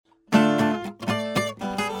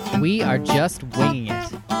We are just winging it,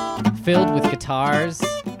 filled with guitars,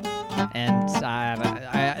 and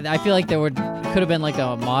I feel like could have been like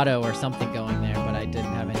a motto or something going there, but I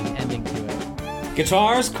didn't have any ending to it.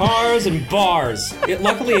 Guitars, cars, and bars.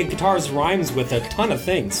 Luckily, guitars rhymes with a ton of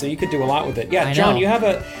things, so you could do a lot with it. Yeah, John, you have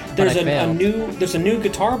there's a new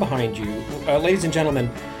guitar behind you, ladies and gentlemen.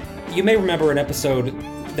 You may remember an episode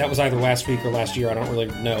that was either last week or last year. I don't really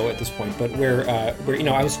know at this point, but where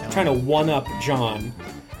I was trying to one up John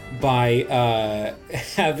by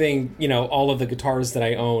having all of the guitars that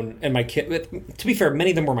I own and my kit. To be fair,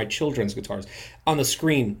 many of them were my children's guitars on the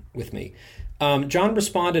screen with me. John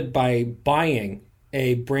responded by buying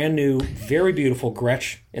a brand new, very beautiful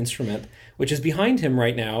Gretsch instrument, which is behind him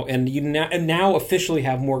right now, and you now officially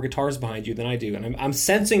have more guitars behind you than I do, and I'm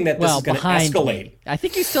sensing that this is going to escalate. Me. I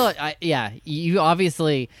think you still, you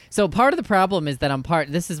obviously. So part of the problem is that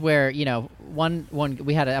this is where one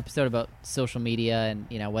we had an episode about social media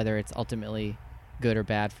and whether it's ultimately good or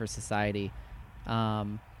bad for society,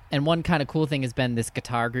 and one kind of cool thing has been this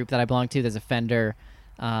guitar group that I belong to. There's a Fender.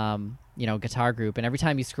 Guitar group, and every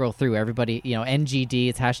time you scroll through, everybody, NGD,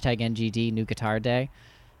 it's hashtag NGD, New Guitar Day,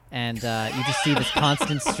 and you just see this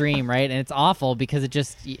constant stream, right? And it's awful because it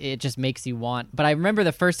just makes you want. But I remember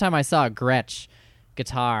the first time I saw a Gretsch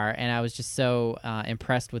guitar, and I was just so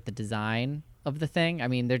impressed with the design of the thing. I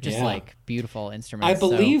mean, they're just like beautiful instruments. I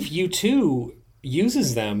believe U2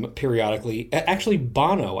 uses them periodically. Actually,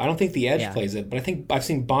 Bono. I don't think the Edge plays it, but I think I've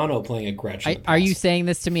seen Bono playing a Gretsch. Are you saying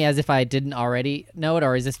this to me as if I didn't already know it,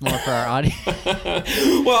 or is this more for our audience?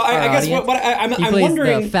 Well, I guess I'm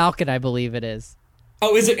wondering. The Falcon, I believe it is.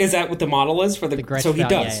 Oh, is that what the model is for the Gretsch? So he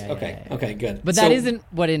does. Yeah, okay, good. But that isn't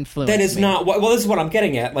what influenced. That is me. not. Well, this is what I'm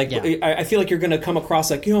getting at. Like, I feel like you're going to come across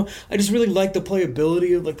like, I just really like the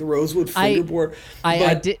playability of like the Rosewood fingerboard.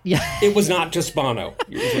 I did. Yeah. It was not just Bono.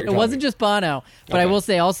 It wasn't just Bono, but I will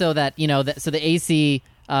say also that so the AC,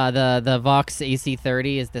 the Vox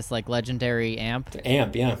AC30 is this like legendary amp. The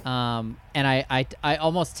amp, yeah. And I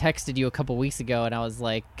almost texted you a couple weeks ago, and I was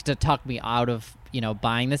like to talk me out of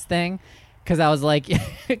buying this thing. Because I was like,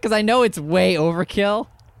 because I know it's way overkill,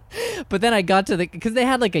 but then I got to because they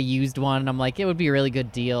had like a used one, and I'm like, it would be a really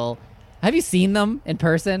good deal. Have you seen them in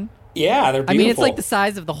person? Yeah, they're beautiful. I mean, it's like the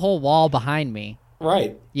size of the whole wall behind me.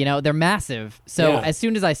 Right. They're massive. So as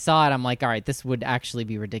soon as I saw it, I'm like, all right, this would actually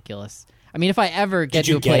be ridiculous. I mean, if I ever get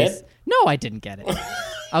to a place. It? No, I didn't get it.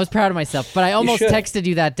 I was proud of myself, but I almost texted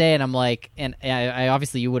you that day, and I'm like, and I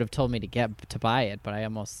obviously you would have told me to buy it, but I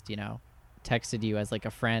almost, texted you as like a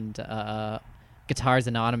friend, Guitars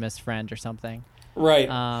Anonymous friend or something, right?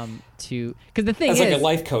 Because the thing as is, like a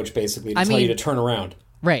life coach, basically, to tell you to turn around.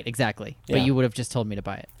 Right, exactly. Yeah. But you would have just told me to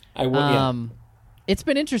buy it. I would. Yeah. It's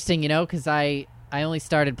been interesting, because I only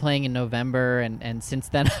started playing in November, and since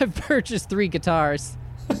then I've purchased 3 guitars,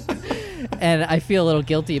 and I feel a little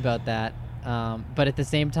guilty about that. But at the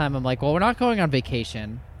same time, I'm like, well, we're not going on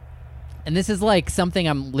vacation, and this is like something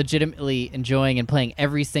I'm legitimately enjoying and playing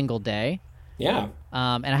every single day. Yeah.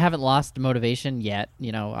 And I haven't lost motivation yet.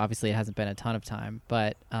 Obviously it hasn't been a ton of time,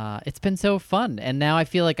 but it's been so fun. And now I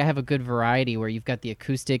feel like I have a good variety where you've got the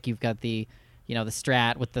acoustic, you've got the, the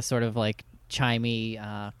Strat with the sort of like chimey,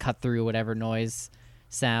 cut through whatever noise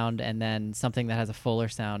sound, and then something that has a fuller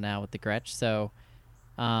sound now with the Gretsch. So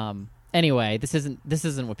anyway, this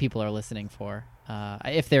isn't what people are listening for,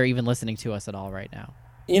 if they're even listening to us at all right now.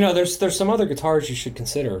 There's some other guitars you should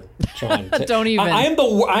consider, John. Don't even. I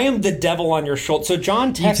am the devil on your shoulder. So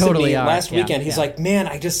John texted me last weekend. He's like, "Man,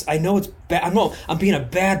 I know it's bad. I'm being a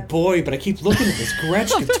bad boy, but I keep looking at this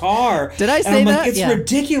Gretsch guitar." Did I say and I'm that? Like, it's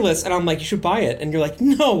ridiculous. And I'm like, "You should buy it." And you're like,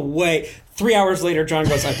 "No way." 3 hours later, John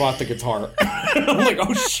goes, "I bought the guitar." I'm like,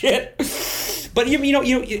 "Oh shit!" But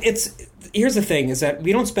it's. Here's the thing: is that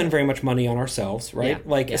we don't spend very much money on ourselves, right?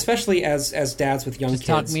 Especially as dads with young kids.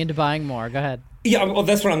 Talk me into buying more. Go ahead. Yeah, well,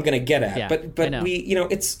 that's what I'm going to get at. Yeah, but we,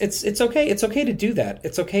 it's okay. It's okay to do that.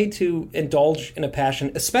 It's okay to indulge in a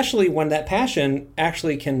passion, especially when that passion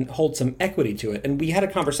actually can hold some equity to it. And we had a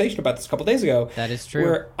conversation about this a couple days ago. That is true.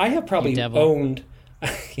 Where I have probably owned,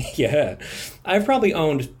 I've probably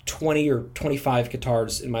owned 20 or 25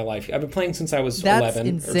 guitars in my life. I've been playing since I was 11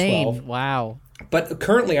 insane. or 12. Wow. But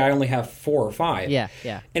currently, I only have 4 or 5. Yeah.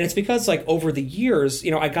 And it's because, like, over the years,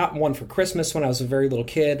 I got one for Christmas when I was a very little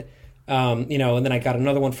kid. And then I got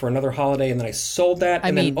another one for another holiday, and then I sold that.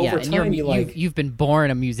 Then over time, you've been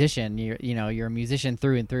born a musician. You're a musician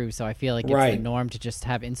through and through. So I feel like it's the norm to just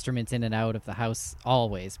have instruments in and out of the house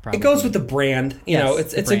always. Probably it goes with the brand.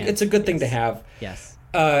 It's a good thing to have. Yes.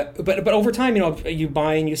 But over time, you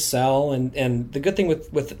buy and you sell, and the good thing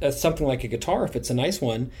with something like a guitar, if it's a nice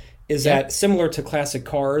one, is that similar to classic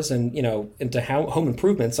cars and, into home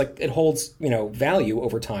improvements, like it holds, value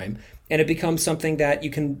over time, and it becomes something that you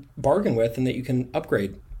can bargain with and that you can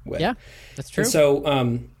upgrade with. Yeah, that's true. And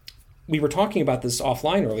so we were talking about this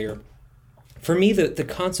offline earlier. For me, the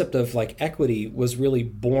concept of like equity was really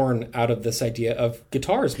born out of this idea of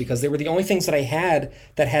guitars, because they were the only things that I had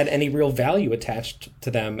that had any real value attached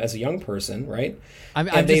to them as a young person, right?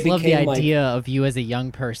 I just love the idea of you as a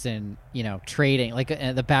young person, trading, like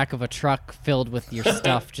at the back of a truck filled with your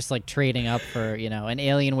stuff, just like trading up for, an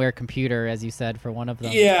Alienware computer, as you said, for one of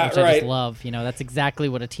them. Yeah, which I just love. That's exactly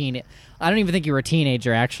what I don't even think you were a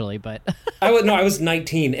teenager, actually, but I was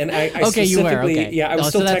 19, and I okay, you were. Okay. Yeah, I was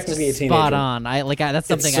still technically a teenager. Spot on. That's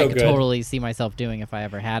something I could totally see myself doing if I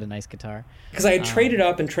ever had a nice guitar. Because I had traded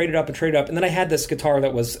up, and then I had this guitar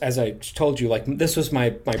that was, as I told you, like this was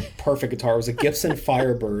my perfect guitar. It was a Gibson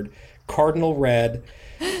Firebird, Cardinal Red,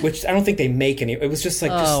 which I don't think they make any. It was just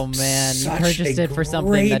like, oh man, you purchased it for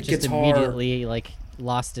something that just immediately like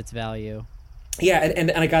lost its value. Yeah,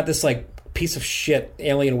 and I got this like piece of shit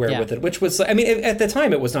Alienware with it, which was, at the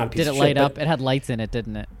time it was not a piece of shit. Did it light up? It had lights in it,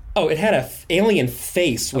 didn't it? Oh, it had a alien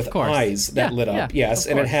face with eyes that lit up. Yes,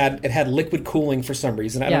 and it had liquid cooling for some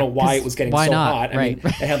reason. I don't know why it was getting so hot. Right.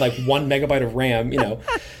 It had like 1 megabyte of RAM,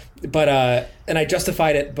 But and I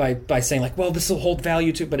justified it by saying like, well, this will hold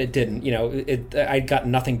value to, but it didn't. I got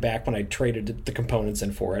nothing back when I traded the components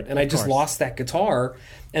in for it, and I just lost that guitar.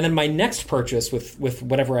 And then my next purchase with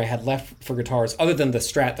whatever I had left for guitars, other than the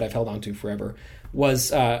Strat that I've held on to forever,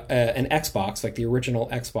 was an Xbox, like the original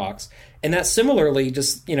Xbox, and that similarly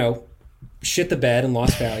just shit the bed and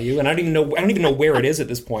lost value, and I don't even know where it is at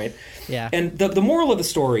this point. Yeah. And the moral of the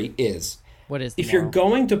story is, what is the if you're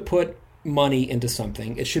going to put money into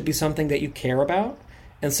something, it should be something that you care about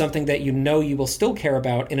and something that you will still care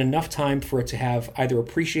about in enough time for it to have either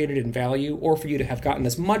appreciated in value or for you to have gotten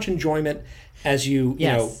as much enjoyment as you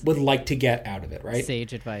would like to get out of it, right?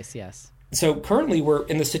 Sage advice, yes. So currently we're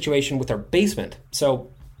in the situation with our basement.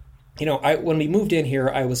 So, when we moved in here,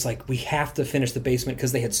 I was like, we have to finish the basement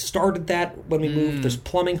because they had started that when we moved. There's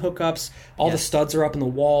plumbing hookups, all the studs are up in the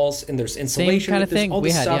walls, and there's insulation. Same kind of thing all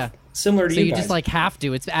this stuff similar to you guys. So you just like have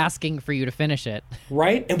to. It's asking for you to finish it.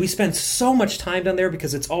 Right? And we spend so much time down there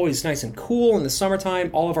because it's always nice and cool in the summertime.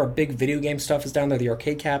 All of our big video game stuff is down there, the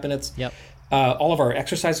arcade cabinets. Yep. All of our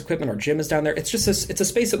exercise equipment, our gym is down there. It's just it's a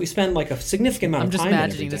space that we spend like a significant amount of time in. I'm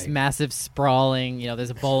just imagining this massive sprawling, there's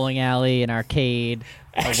a bowling alley, an arcade,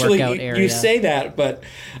 Actually, a workout area. You say that, but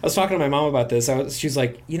I was talking to my mom about this. She's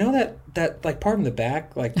like, that like part in the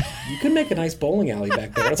back, like you could make a nice bowling alley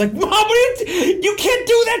back there. I was like, Mom, you can't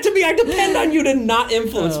do that to me. I depend on you to not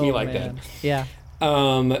influence me like that. Yeah.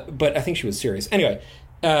 But I think she was serious. Anyway,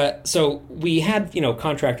 so we had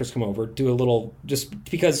contractors come over, do a little,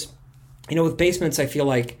 just because. With basements, I feel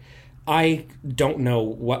like I don't know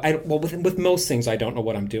with most things, I don't know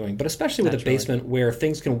what I'm doing, but especially with a basement where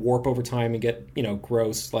things can warp over time and get,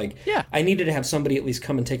 gross. Like, I needed to have somebody at least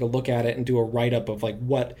come and take a look at it and do a write-up of like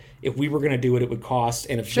what, if we were going to do it, it would cost,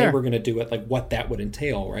 and if they were going to do it, like what that would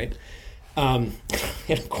entail, right? And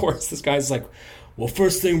of course, this guy's like, well,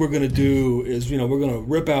 first thing we're going to do is, we're going to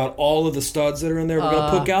rip out all of the studs that are in there. We're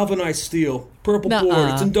going to put galvanized steel, purple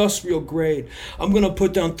board. It's industrial grade. I'm going to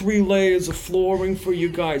put down 3 layers of flooring for you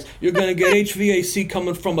guys. You're going to get HVAC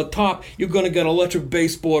coming from the top. You're going to get electric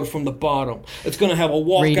baseboard from the bottom. It's going to have a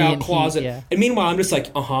walkout closet. And meanwhile, I'm just like,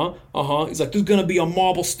 He's like, there's going to be a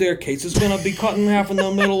marble staircase. It's going to be cut in half in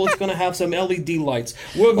the middle. It's going to have some LED lights.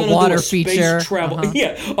 We're going to do a space travel.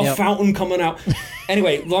 A fountain coming out.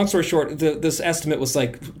 Anyway, long story short, this estimate was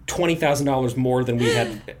like $20,000 more than we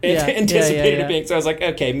had anticipated it being. So I was like,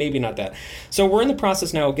 okay, maybe not that. So we're in the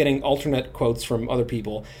process now of getting alternate quotes from other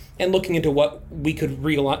people and looking into what we could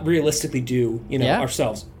realistically do,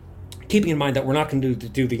 ourselves. Keeping in mind that we're not going to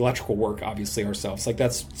do the electrical work, obviously, ourselves. Like,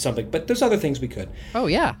 that's something. But there's other things we could. Oh,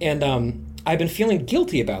 yeah. And I've been feeling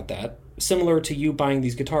guilty about that, similar to you buying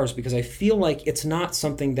these guitars, because I feel like it's not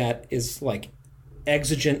something that is, like,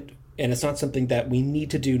 exigent, and it's not something that we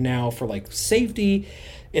need to do now for, like, safety.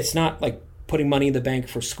 It's not, like, putting money in the bank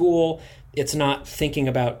for school. It's not thinking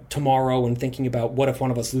about tomorrow and thinking about what if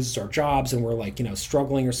one of us loses our jobs and we're, like,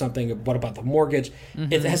 struggling or something. What about the mortgage?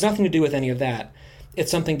 Mm-hmm. It has nothing to do with any of that. It's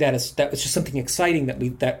something that is just something exciting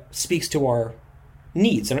that speaks to our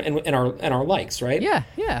needs and our likes, right? Yeah,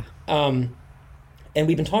 yeah. And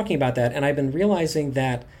we've been talking about that, and I've been realizing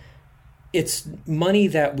that it's money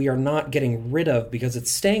that we are not getting rid of because it's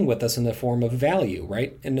staying with us in the form of value,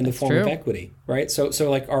 right? And in the form of equity, right? So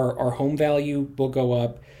like our home value will go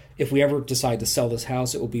up. If we ever decide to sell this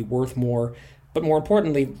house, it will be worth more. But more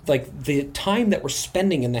importantly, like the time that we're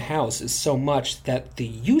spending in the house is so much that the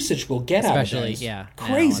usage we'll get out of it is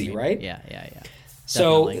crazy, right? Yeah.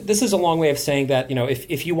 So Definitely. this is a long way of saying that,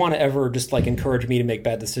 if you want to ever just like encourage me to make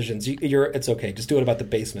bad decisions, it's okay. Just do it about the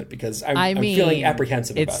basement because I'm feeling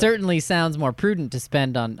apprehensive about it. It certainly sounds more prudent to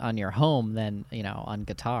spend on your home than, on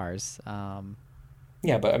guitars.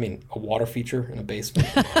 Yeah, but I mean, a water feature in a basement.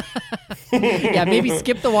 Yeah, maybe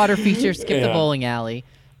skip the water feature, skip the bowling alley.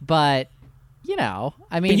 But,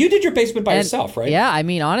 But you did your basement by yourself, right? Yeah,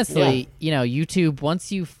 honestly, YouTube,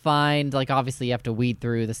 once you find, like, obviously you have to weed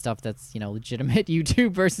through the stuff that's, legitimate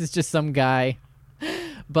YouTube versus just some guy.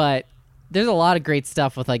 But there's a lot of great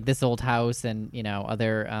stuff with, like, This Old House and,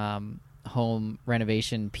 other home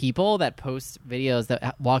renovation people that post videos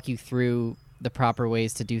that walk you through the proper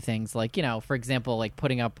ways to do things. Like, for example, like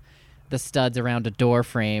putting up the studs around a door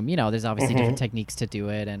frame. There's obviously different techniques to do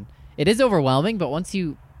it. And it is overwhelming, but once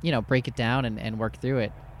you break it down and work through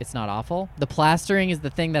it, it's not awful. The plastering is the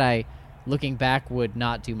thing that I, looking back, would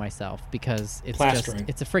not do myself because it's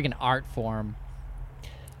it's a friggin' art form.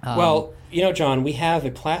 Well, John, we have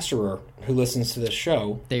a plasterer who listens to this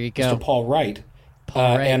show. There you go. Mr. Paul Wright.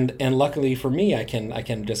 And luckily for me, I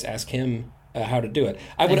can just ask him how to do it.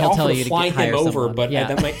 I would offer to fly him over, but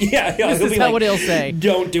that might this is what he'll say.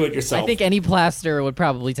 Don't do it yourself. I think any plasterer would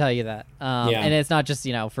probably tell you that. And it's not just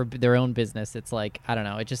for their own business. It's like, I don't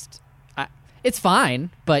know. It's fine,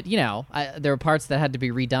 but there were parts that had to be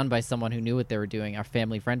redone by someone who knew what they were doing. A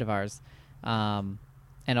family friend of ours, and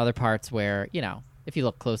other parts where if you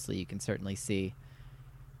look closely, you can certainly see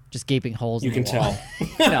just gaping holes. You in can the wall.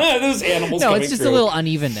 tell. Those animals. No, it's just a little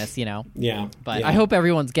unevenness, Yeah. But I hope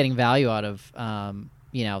everyone's getting value out of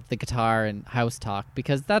the guitar and house talk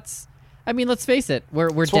because that's. Let's face it, we're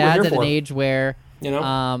dads at an age where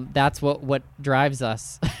that's what drives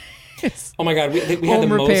us. Oh my God, we had home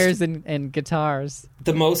the repairs and guitars.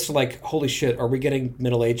 The most like, holy shit, are we getting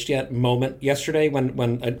middle aged yet? Moment yesterday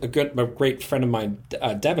when a great friend of mine,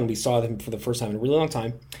 Devin, we saw him for the first time in a really long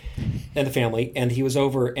time, and the family, and he was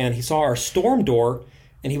over and he saw our storm door,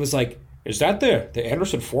 and he was like, "Is that the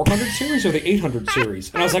Anderson 400 series or the 800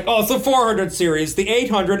 series?" And I was like, "Oh, it's the 400 series, the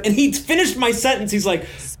 800." And he finished my sentence. He's like,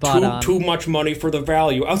 "Too much money for the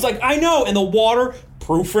value." I was like, "I know." And the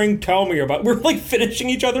waterproofing, tell me about. We're like finishing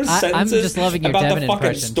each other's sentences. I'm just loving your about Devin the fucking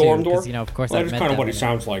impression storm too, door. Of course, that's kind of what he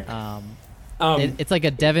sounds like. It's like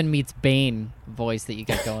a Devin meets Bane voice that you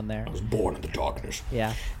got going there. I was born in the darkness.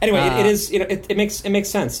 Yeah. Anyway, it is. It makes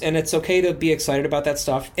sense, and it's okay to be excited about that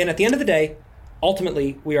stuff. And at the end of the day,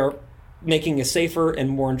 ultimately, we are making a safer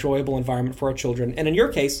and more enjoyable environment for our children, and in your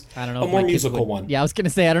case, I don't know a more musical one. Yeah, I was going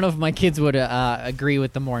to say, I don't know if my kids would agree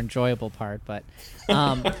with the more enjoyable part, but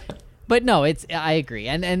but no, I agree,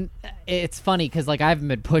 and it's funny because like I haven't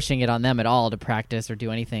been pushing it on them at all to practice or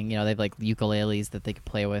do anything. They have like ukuleles that they could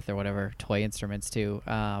play with or whatever toy instruments too.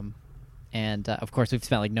 And of course, we've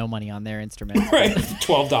spent like no money on their instruments. Right,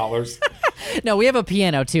 $12. No, we have a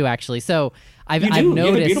piano too, actually. So I've noticed, you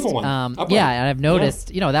have a beautiful one. And I've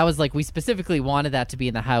noticed, that was like we specifically wanted that to be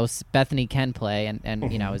in the house. Bethany can play, and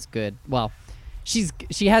is good. Well,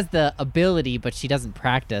 she has the ability, but she doesn't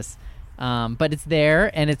practice. But it's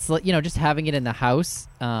there, and it's just having it in the house.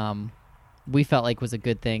 We felt like was a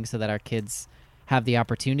good thing, so that our kids have the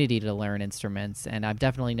opportunity to learn instruments. And I've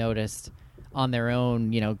definitely noticed on their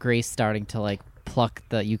own, Grace starting to like pluck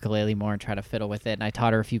the ukulele more and try to fiddle with it. And I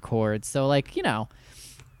taught her a few chords. So like,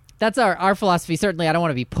 that's our philosophy. Certainly, I don't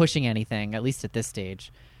want to be pushing anything, at least at this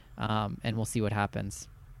stage. And we'll see what happens.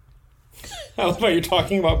 I love how you're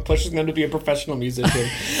talking about pushing them to be a professional musician.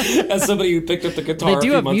 As somebody who picked up the guitar, they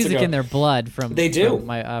do have music in their blood. From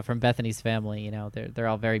Bethany's family. They're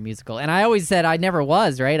all very musical. And I always said I never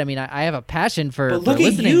was, right. I have a passion for. But look for at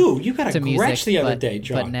listening you got a Gretsch the other day,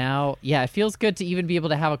 John. But now, it feels good to even be able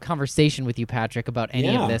to have a conversation with you, Patrick, about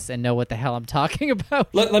any of this and know what the hell I'm talking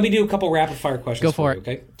about. Let me do a couple rapid fire questions. Go for it. You,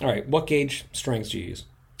 okay. All right. What gauge strings do you use?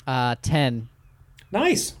 10.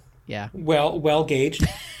 Nice. Yeah. Well gauged.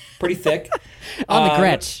 Pretty thick. On the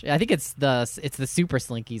Gretsch. I think it's the super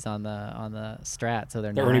slinkies on the Strat, so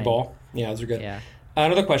they're the Ernie Ball. Yeah, those are good. Yeah.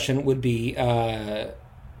 Another question would be,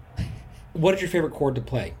 what is your favorite chord to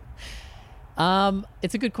play?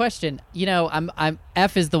 It's a good question. I'm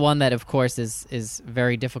F is the one that of course is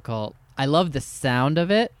very difficult. I love the sound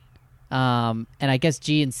of it. And I guess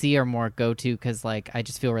G and C are more go-to because like I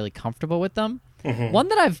just feel really comfortable with them. Mm-hmm. One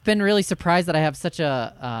that I've been really surprised that I have such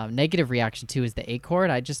a negative reaction to is the A chord.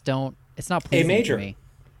 I just don't. It's not pleasing A major. to me.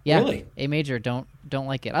 Yeah, really? A major. Don't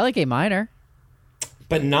like it. I like A minor,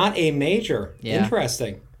 but not A major. Yeah.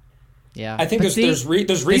 Interesting. Yeah, I think there's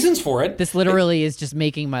reasons for it. This literally is just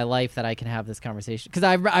making my life that I can have this conversation. Because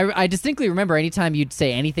I distinctly remember anytime you'd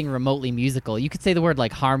say anything remotely musical, you could say the word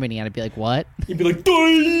like harmony, and I'd be like, "What?" You'd be like,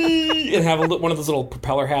 "Doi!" and have one of those little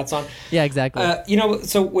propeller hats on. Yeah, exactly.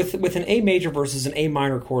 So with an A major versus an A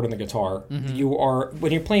minor chord on the guitar,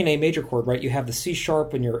 when you're playing A major chord, right? You have the C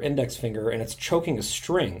sharp in your index finger, and it's choking a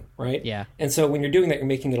string, right? Yeah. And so when you're doing that, you're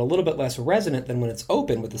making it a little bit less resonant than when it's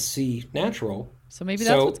open with the C natural. So maybe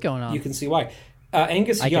that's what's going on. You can see why.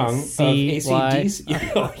 Angus Young of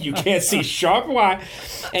AC/DC. You can't see sharp Y.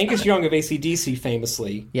 Angus Young of AC/DC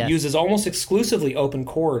famously uses almost exclusively open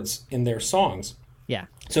chords in their songs. Yeah.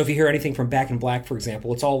 So if you hear anything from Back in Black, for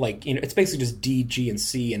example, it's all like, it's basically just D, G, and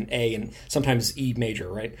C, and A, and sometimes E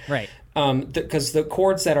major, right? Right. Because the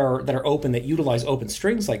chords that are open, that utilize open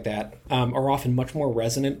strings like that, are often much more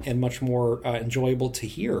resonant and much more enjoyable to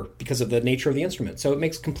hear because of the nature of the instrument. So it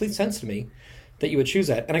makes complete sense to me that you would choose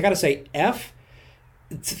that. And I got to say, F,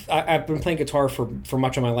 I've been playing guitar for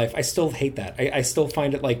much of my life. I still hate that. I still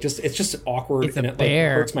find it like it's just awkward, and it like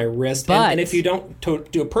hurts my wrist. And if you don't do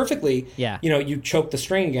it perfectly, you choke the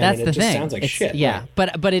string again, and it just sounds like shit. Yeah,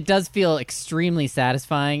 right? but it does feel extremely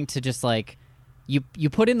satisfying to just like you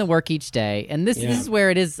put in the work each day, and this is where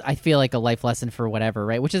it is. I feel like a life lesson for whatever,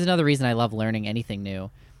 right? Which is another reason I love learning anything new,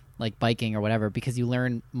 like biking or whatever, because you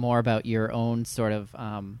learn more about your own sort of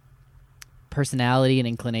personality and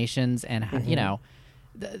inclinations, and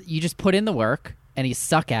you just put in the work and you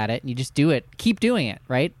suck at it and you just do it, keep doing it,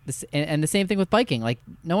 right? And the same thing with biking. Like,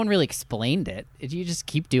 no one really explained it. You just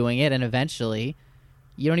keep doing it, and eventually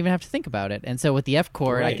you don't even have to think about it. And so with the F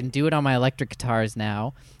chord, I can do it on my electric guitars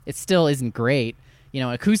now. It still isn't great.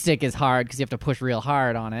 Acoustic is hard because you have to push real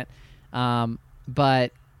hard on it.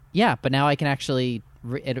 But now I can actually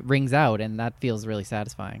it rings out, and that feels really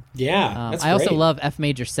satisfying. Yeah, that's I also love F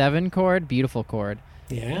major 7 chord, beautiful chord.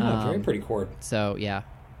 Yeah, very pretty chord. So yeah.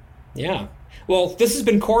 Well, this has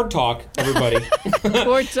been Chord Talk, everybody.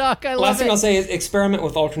 Chord Talk, I love it. Last thing I'll say is experiment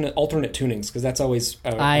with alternate tunings, because that's always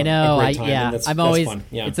a great time. That's fun.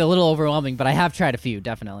 Yeah. It's a little overwhelming, but I have tried a few,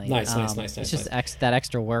 definitely. Nice. It's just that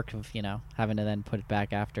extra work of having to then put it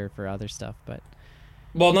back after for other stuff, but.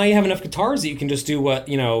 Well, now you have enough guitars that you can just do what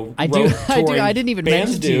I didn't even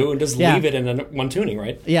bands mention do, and just leave it in one tuning,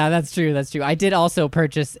 right? Yeah, that's true. I did also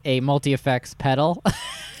purchase a multi-effects pedal.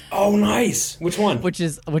 Oh, nice! Which one? Which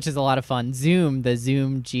is a lot of fun. The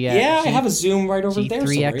Zoom GX. Yeah, I have a Zoom right over there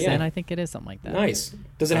somewhere. G3XN, I think it is, something like that. Nice.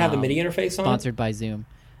 Does it have the MIDI interface on sponsored by Zoom.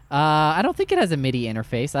 I don't think it has a MIDI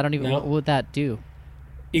interface. I don't even. What would that do?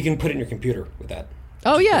 You can put it in your computer with that.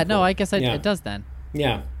 Oh yeah, no, I guess it does then.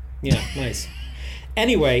 Yeah, nice.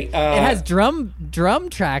 Anyway, it has drum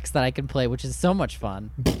tracks that I can play, which is so much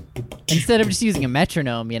fun. Instead of just using a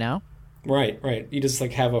metronome, Right. You just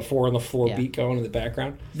like have a 4 on the floor beat going in the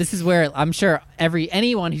background. This is where I'm sure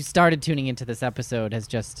anyone who started tuning into this episode has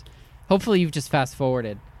just, hopefully you've just fast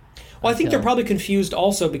forwarded. Well, I think they're probably confused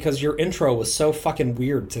also because your intro was so fucking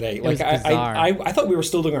weird today. It was bizarre. I thought we were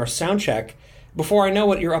still doing our sound check. Before I know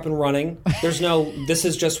it, you're up and running. There's no, this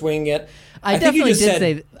is just winging it. I definitely did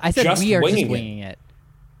say, I said we are just winging it.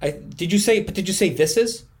 Did you say this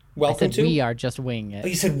is? Welcome I said we are just winging it. Oh,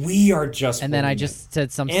 you said we are just and winging it. And then I just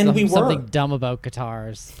said something dumb about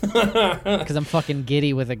guitars. Because I'm fucking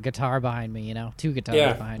giddy with a guitar behind me, 2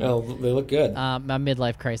 guitars behind me. Well, they look good. My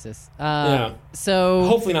midlife crisis. So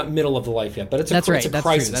hopefully not middle of the life yet, but it's a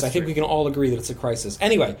crisis. I think we can all agree that it's a crisis.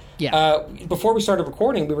 Anyway, before we started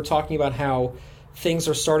recording, we were talking about how things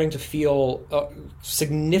are starting to feel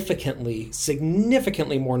significantly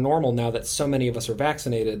more normal now that so many of us are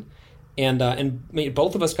vaccinated. And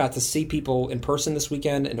both of us got to see people in person this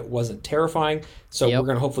weekend, and it wasn't terrifying. So we're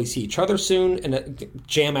going to hopefully see each other soon and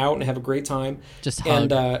jam out and have a great time. Just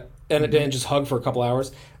hug. And just hug for a couple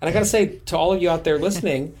hours. And I got to say to all of you out there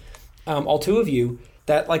listening, all 2 of you,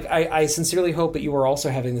 that I sincerely hope that you are also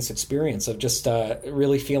having this experience of just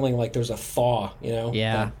really feeling like there's a thaw,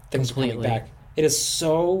 Yeah, things completely. Are coming back. It is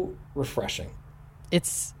so refreshing.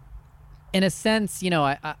 It's, in a sense,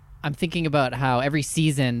 I'm thinking about how every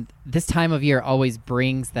season, this time of year always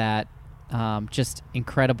brings that just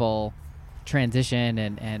incredible transition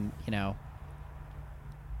and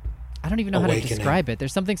I don't even know awakening. How to describe it.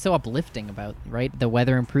 There's something so uplifting about, right? The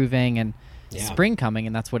weather improving and spring coming,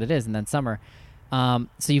 and that's what it is, and then summer. So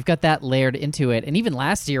you've got that layered into it. And even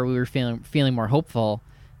last year we were feeling more hopeful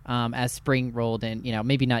as spring rolled in.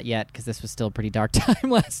 Maybe not yet because this was still a pretty dark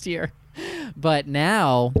time last year. But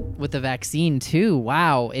now, with the vaccine, too,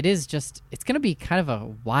 wow, it's going to be kind of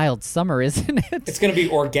a wild summer, isn't it? It's going to be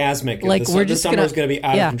orgasmic. Like, this summer is going to be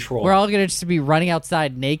out of control. We're all going to just be running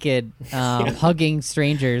outside naked, hugging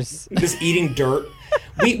strangers. Just eating dirt.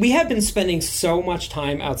 we have been spending so much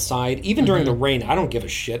time outside, even during the rain. I don't give a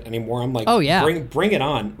shit anymore. I'm like, oh yeah, bring it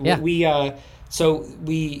on. Yeah.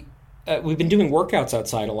 We've been doing workouts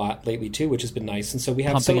outside a lot lately too, which has been nice. And so we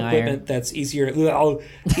have Pumping some equipment iron. that's easier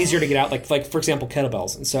to get out, like for example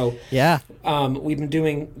kettlebells. And so we've been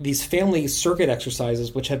doing these family circuit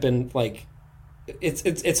exercises, which have been like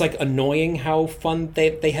it's like annoying how fun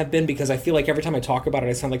they have been, because I feel like every time I talk about it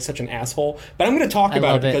I sound like such an asshole. But I'm going to talk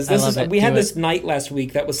about it because we had this night last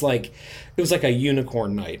week that was like, it was like a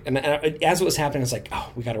unicorn night, and as it was happening I was like,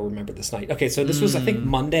 oh, we got to remember this night. Okay, so this was I think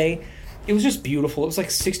Monday. It was just beautiful. It was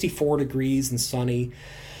like 64 degrees and sunny.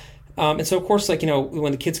 And so, of course, like,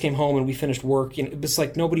 when the kids came home and we finished work, it was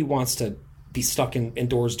like nobody wants to be stuck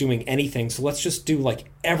indoors doing anything. So let's just do like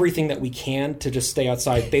everything that we can to just stay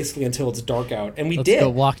outside basically until it's dark out. And let's go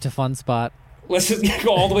walk to Fun Spot. Let's just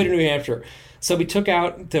go all the way to New Hampshire. So we took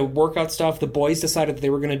out the workout stuff. The boys decided that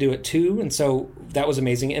they were going to do it too. And so that was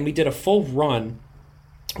amazing. And we did a full run,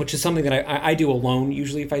 which is something that I do alone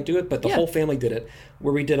usually if I do it, but the whole family did it,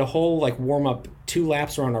 where we did a whole like warm-up 2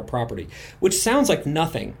 laps around our property, which sounds like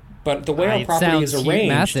nothing, but the way our property is arranged...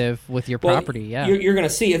 massive with your property, You're going to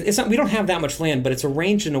see. It's not, we don't have that much land, but it's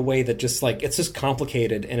arranged in a way that just like, it's just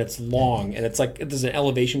complicated and it's long and it's like, there's an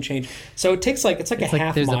elevation change. So it takes like, it's like a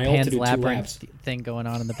half mile to do 2 laps. Thing going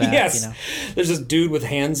on in the back, yes. There's this dude with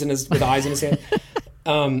hands with eyes in his hand.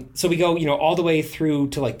 So we go, all the way through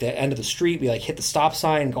to like the end of the street. We like hit the stop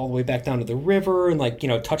sign and go all the way back down to the river and like,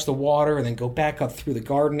 touch the water and then go back up through the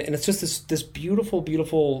garden. And it's just this beautiful,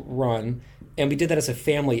 beautiful run. And we did that as a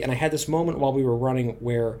family. And I had this moment while we were running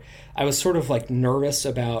where I was sort of like nervous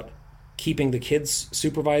about keeping the kids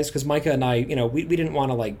supervised, because Micah and I, we didn't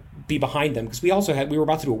want to like be behind them, because we were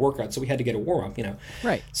about to do a workout, so we had to get a warm up,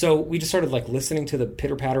 Right. So we just started like listening to the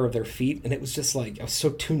pitter patter of their feet, and it was just like I was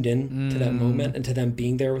so tuned in to that moment and to them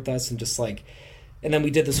being there with us, and just like, and then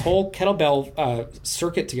we did this whole kettlebell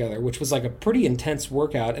circuit together, which was like a pretty intense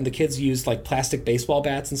workout, and the kids used like plastic baseball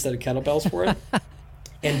bats instead of kettlebells for it.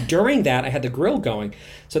 And during that, I had the grill going.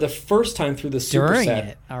 So the first time through the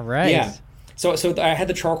superset, all right, yeah. So I had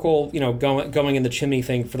the charcoal, going in the chimney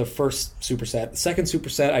thing for the first superset. The second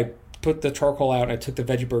superset, I put the charcoal out and I took the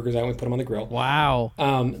veggie burgers out and we put them on the grill. Wow.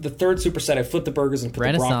 The third superset, I flipped the burgers and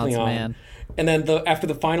put the broccoli on. Man. And then after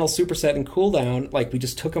the final superset and cool down, like we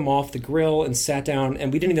just took them off the grill and sat down,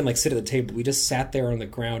 and we didn't even like sit at the table. We just sat there on the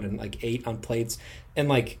ground and like ate on plates, and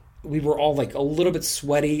like we were all like a little bit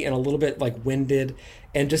sweaty and a little bit like winded,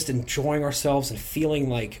 and just enjoying ourselves and feeling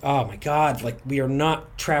like, oh my God, like we are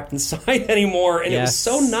not trapped inside anymore. And It was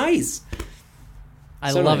so nice.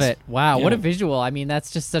 I love it. Wow. Yeah. What a visual. I mean,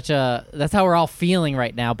 that's just that's how we're all feeling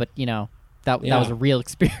right now. But that was a real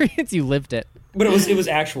experience. You lived it. But it was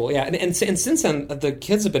actual. Yeah. And since then the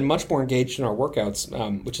kids have been much more engaged in our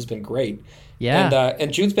workouts, which has been great. Yeah.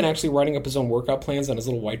 And Jude's been actually writing up his own workout plans on his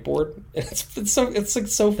little whiteboard. It's like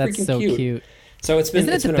so freaking cute. So it's been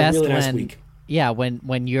a really nice week. Yeah,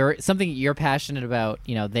 when you're something you're passionate about,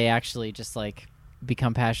 they actually just like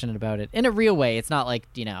become passionate about it in a real way. It's not like,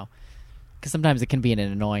 because sometimes it can be in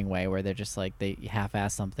an annoying way where they're just like they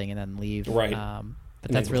half-ass something and then leave. Right.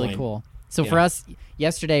 But that's really cool. So for us,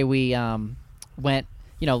 yesterday we went,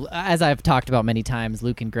 as I've talked about many times,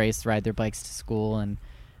 Luke and Grace ride their bikes to school and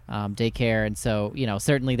daycare, and so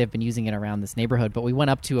certainly they've been using it around this neighborhood. But we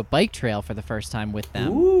went up to a bike trail for the first time with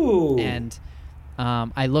them. Ooh. And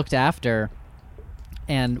I looked after.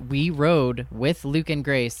 And we rode with Luke and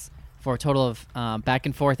Grace for a total of back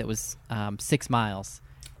and forth. It was 6 miles.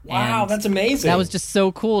 Wow, that's amazing. That was just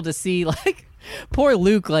so cool to see. Like, poor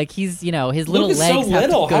Luke. Like his his little legs have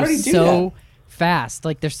to go How did he do so fast.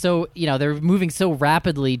 Like they're so they're moving so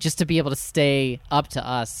rapidly just to be able to stay up to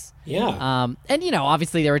us. Yeah. And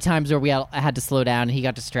obviously there were times where I had to slow down and he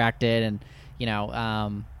got distracted,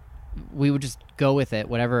 and we would just go with it,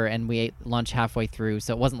 whatever, and we ate lunch halfway through,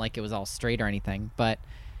 so it wasn't like it was all straight or anything, but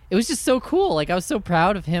it was just so cool. Like I was so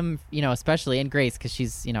proud of him, especially, and Grace, because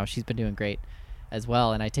she's been doing great as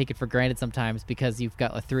well, and I take it for granted sometimes because you've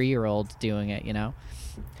got a 3-year-old doing it,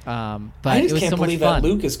 but I just it was can't so believe much fun. that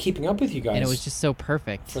Luke is keeping up with you guys, and it was just so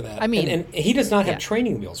perfect for that. I mean, and he does not have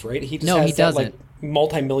training wheels, right? He just no, has he doesn't. Like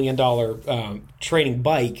multi-million-dollar training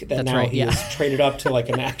bike that he has traded up to like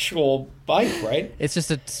an actual bike, right? It's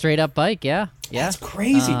just a straight up bike. Yeah. That's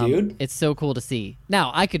crazy, dude. It's so cool to see.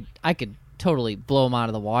 Now I could totally blow him out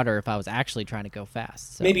of the water if I was actually trying to go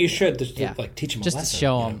fast. So. Maybe you should just like teach him just a lesson, to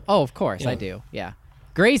show him. Oh, of course I do. Yeah.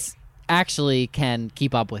 Grace actually can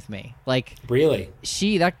keep up with me. Like really,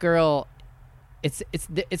 that girl. It's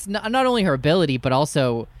not only her ability, but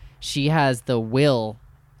also she has the will.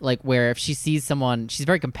 Like where if she sees someone, she's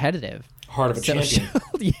very competitive. Heart of a champion.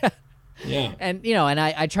 Yeah. Yeah. And, and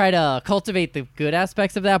I try to cultivate the good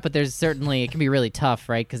aspects of that, but there's certainly, it can be really tough,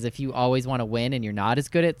 right? Because if you always want to win and you're not as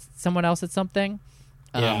good at someone else at something,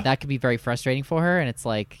 that could be very frustrating for her. And it's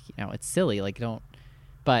like, it's silly. Like,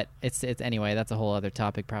 but it's anyway, that's a whole other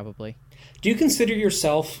topic probably. Do you consider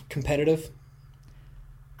yourself competitive?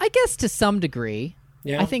 I guess to some degree.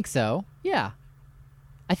 Yeah. I think so. Yeah.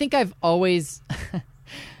 I think I've always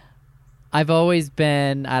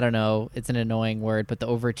been, I don't know, it's an annoying word, but the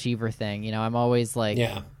overachiever thing, I'm always like,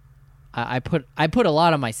 I put a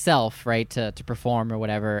lot on myself, right, to perform or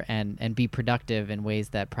whatever and be productive in ways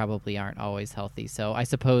that probably aren't always healthy. So I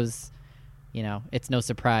suppose, it's no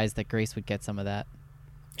surprise that Grace would get some of that.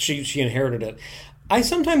 She inherited it. I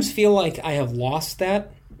sometimes feel like I have lost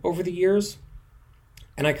that over the years,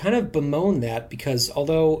 and I kind of bemoan that because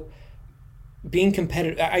although being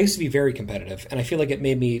competitive, I used to be very competitive, and I feel like it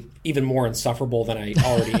made me even more insufferable than I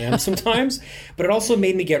already am sometimes, but it also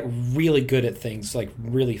made me get really good at things like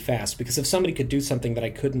really fast, because if somebody could do something that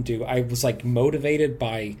I couldn't do, I was like motivated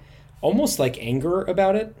by almost like anger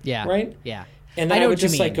about it. Yeah. Right? Yeah. And then I would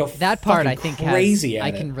just like go that part I think crazy at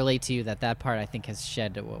it. I can relate to you that part I think has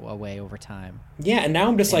shed away over time. Yeah, and now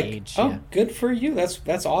I'm just like, good for you.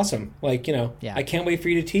 That's awesome. Like, I can't wait for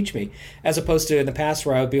you to teach me. As opposed to in the past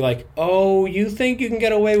where I would be like, oh, you think you can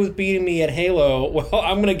get away with beating me at Halo? Well,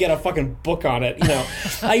 I'm gonna get a fucking book on it.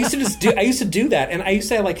 I used to do that, and I used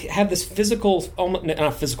to like have this physical,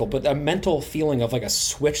 not physical, but a mental feeling of like a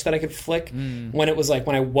switch that I could flick when it was like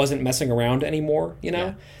when I wasn't messing around anymore.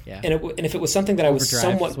 Yeah. And if it was something that I was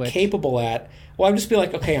somewhat capable at, well, I'd just be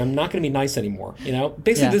like, okay, I'm not going to be nice anymore.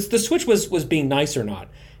 Basically, the switch was being nice or not.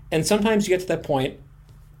 And sometimes you get to that point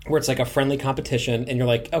where it's like a friendly competition, and you're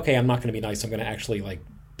like, okay, I'm not going to be nice. I'm going to actually like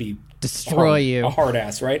destroy you, a hard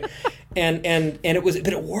ass, right? and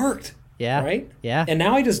it worked. Yeah. Right. Yeah. And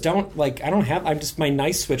now I just don't like. My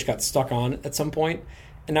nice switch got stuck on at some point,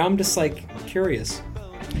 and now I'm just like curious.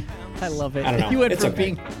 I love it. I don't know. You went from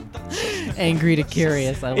being angry to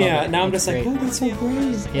curious. I love it. Yeah, now I'm just like, oh, that's so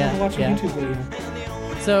great. Yeah, watch a YouTube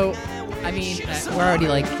video. So, I mean, we're already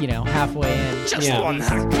like, halfway in. Just one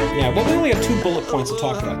hack. Yeah, but we only have 2 bullet points to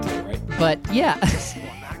talk about today, right? But, yeah.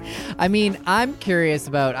 I mean, I'm curious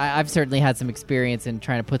about, I've certainly had some experience in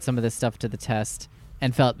trying to put some of this stuff to the test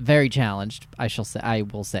and felt very challenged, I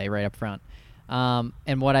will say right up front.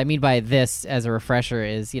 And what I mean by this as a refresher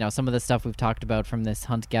is, some of the stuff we've talked about from this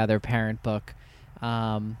Hunt, Gather, Parent book.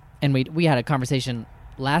 And we had a conversation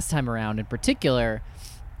last time around in particular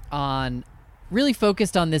on really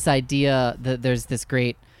focused on this idea that there's this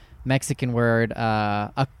great Mexican word,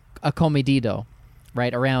 acomedido,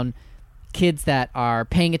 right? Around kids that are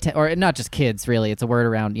paying attention, or not just kids really, it's a word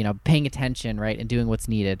around, paying attention, right? And doing what's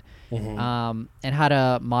needed. Mm-hmm. And how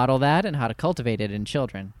to model that and how to cultivate it in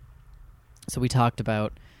children. So we talked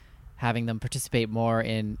about having them participate more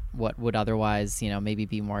in what would otherwise, maybe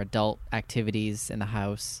be more adult activities in the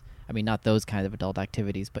house. I mean, not those kind of adult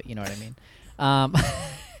activities, but you know what I mean.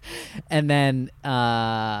 And then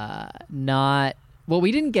what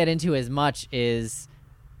we didn't get into as much is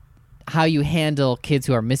how you handle kids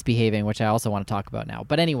who are misbehaving, which I also want to talk about now.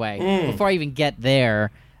 But anyway, before I even get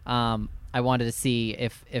there, I wanted to see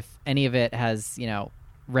if any of it has,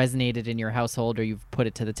 resonated in your household, or you've put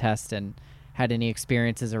it to the test and had any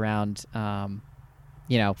experiences around,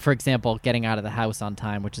 for example, getting out of the house on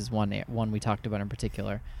time, which is one we talked about in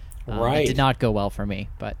particular. Right. It did not go well for me,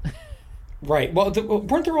 but... Right. Well,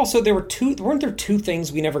 weren't there 2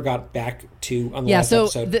 things we never got back to on the last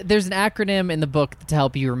episode? There's an acronym in the book to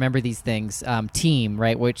help you remember these things. TEAM,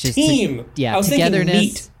 right? Which is TEAM. I was togetherness.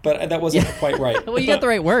 Thinking meat, but that wasn't quite right. Well, you got the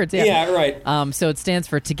right words. Yeah. Yeah. Right. So it stands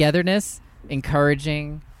for togetherness,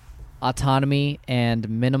 encouraging, autonomy, and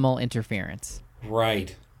minimal interference.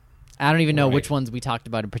 Right. I don't even know which ones we talked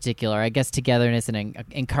about in particular. I guess togetherness and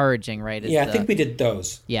encouraging, right? I think we did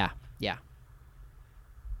those. Yeah.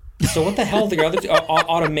 So what the hell? The other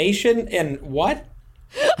automation and what?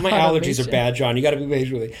 My allergies are bad, John. You got to be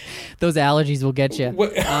majorly. Those allergies will get you.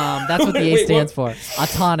 That's what the A stands for.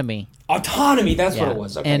 Autonomy. Autonomy. That's what it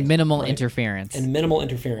was. Okay. And minimal interference.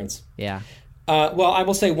 Yeah. Well, I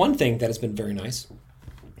will say one thing that has been very nice,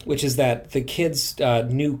 which is that the kids'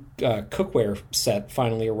 new cookware set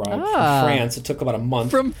finally arrived from France. It took about a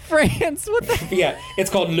month. From France? What the? Yeah.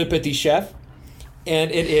 It's called Le Petit Chef.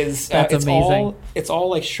 And it is That's amazing. It's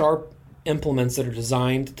all like sharp implements that are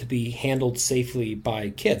designed to be handled safely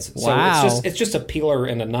by kids. Wow. So it's just a peeler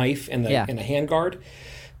and a knife and a handguard,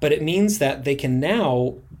 but it means that they can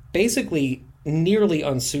now basically nearly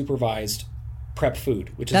unsupervised prep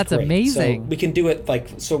food, which is That's great. amazing. So we can do it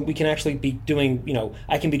so we can actually be doing,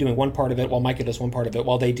 I can be doing one part of it while Micah does one part of it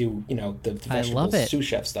while they do, the vegetable sous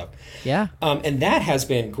chef stuff. Yeah. And that has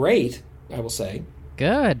been great, I will say.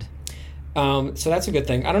 Good. So that's a good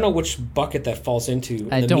thing. I don't know which bucket that falls into.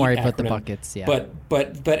 Don't worry about the buckets. Yeah.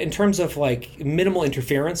 But in terms of like minimal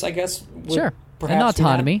interference, I guess. Sure. And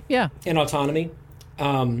autonomy. Yeah. And autonomy.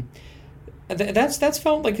 That's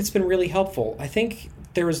felt like it's been really helpful. I think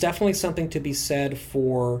there is definitely something to be said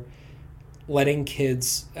for letting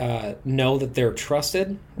kids know that they're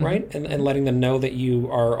trusted, right? And letting them know that you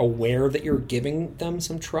are aware that you're giving them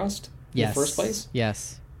some trust in the first place.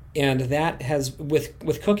 Yes. And that has,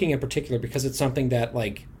 with cooking in particular, because it's something that,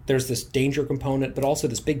 like, there's this danger component, but also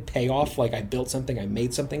this big payoff, like I built something, I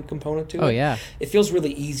made something component to it. Oh, yeah. It feels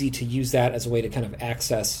really easy to use that as a way to kind of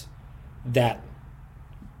access that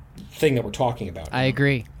thing that we're talking about. I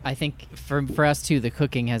agree. I think for us, too, the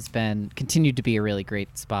cooking has continued to be a really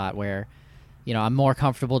great spot where, I'm more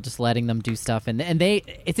comfortable just letting them do stuff. And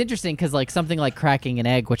it's interesting because, like, something like cracking an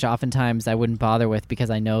egg, which oftentimes I wouldn't bother with because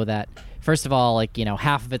I know that, first of all, like,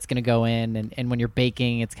 half of it's going to go in. And when you're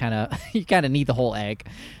baking, it's kind of, you kind of need the whole egg.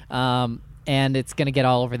 And it's going to get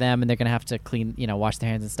all over them and they're going to have to clean, wash their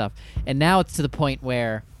hands and stuff. And now it's to the point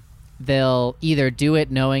where they'll either do it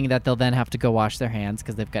knowing that they'll then have to go wash their hands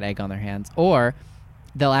because they've got egg on their hands, or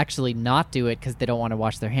they'll actually not do it because they don't want to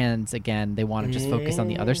wash their hands again. They want to just focus on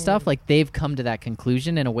the other stuff. Like, they've come to that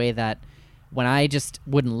conclusion in a way that when I just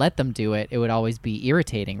wouldn't let them do it, it would always be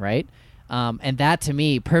irritating, right? And that, to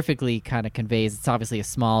me, perfectly kind of conveys, it's obviously a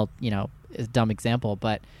small, a dumb example,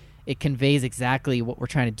 but it conveys exactly what we're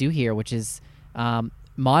trying to do here, which is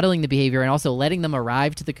modeling the behavior and also letting them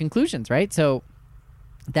arrive to the conclusions, right? So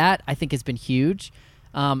that, I think, has been huge.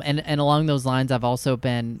 And along those lines, I've also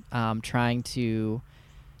been trying to,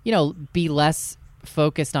 be less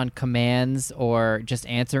focused on commands or just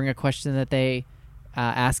answering a question that they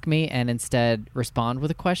ask me, and instead respond with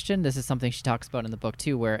a question. This is something she talks about in the book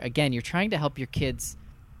too, where, again, you're trying to help your kids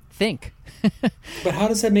think. But how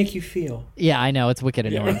does that make you feel? Yeah, I know, it's wicked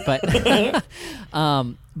annoying, but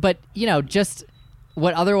just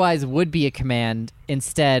what otherwise would be a command,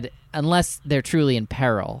 instead, unless they're truly in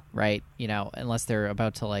peril, right? Unless they're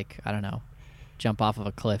about to, like, I don't know, jump off of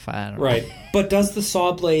a cliff. I don't know. Right. But does the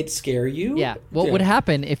saw blade scare you? Yeah. What would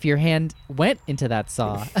happen if your hand went into that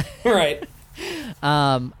saw? Right.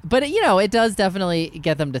 But, it does definitely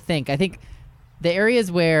get them to think. I think the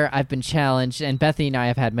areas where I've been challenged, and Bethany and I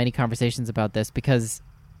have had many conversations about this because,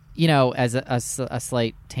 as a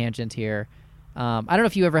slight tangent here, I don't know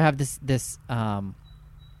if you ever have this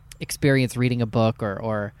experience reading a book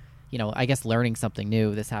or I guess learning something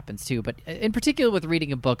new. This happens too. But in particular with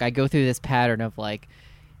reading a book, I go through this pattern of, like,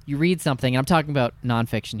 you read something, and I'm talking about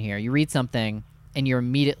nonfiction here. You read something and you're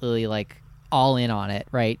immediately, like, all in on it,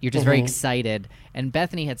 right? You're just very excited. And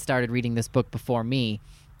Bethany had started reading this book before me.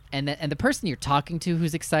 And the person you're talking to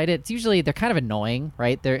who's excited, it's usually, they're kind of annoying,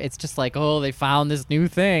 right? It's just like, oh, they found this new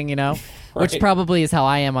thing, Right. Which probably is how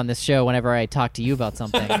I am on this show whenever I talk to you about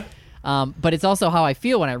something. But it's also how I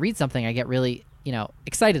feel when I read something. I get really,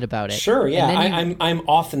 excited about it. Sure, yeah. I'm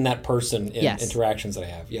often that person in interactions that I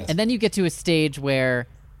have, yes. And then you get to a stage where,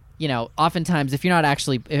 oftentimes if you're not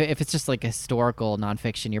actually, if it's just like historical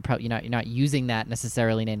nonfiction, you're not using that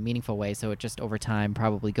necessarily in a meaningful way, so it just over time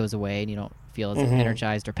probably goes away and you don't feel as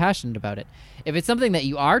energized or passionate about it. If it's something that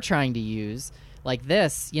you are trying to use, like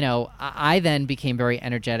this, I then became very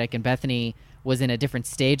energetic, and Bethany was in a different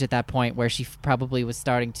stage at that point where she probably was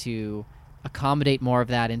starting to accommodate more of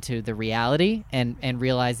that into the reality and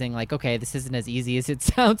realizing, like, okay, this isn't as easy as it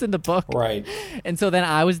sounds in the book. Right. And so then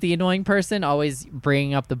I was the annoying person always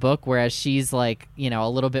bringing up the book, whereas she's like, a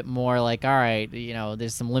little bit more like, all right,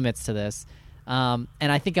 there's some limits to this. And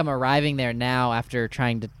I think I'm arriving there now after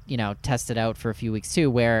trying to, test it out for a few weeks too,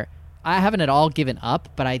 where I haven't at all given up,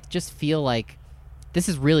 but I just feel like this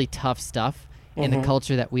is really tough stuff in the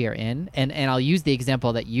culture that we are in. And I'll use the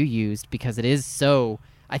example that you used because it is so,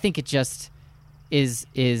 I think it just is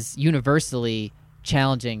universally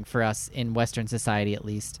challenging for us in Western society, at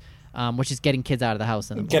least, which is getting kids out of the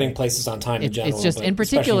house in the morning. Getting places on time in general. It's just, in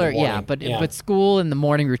particular, but school and the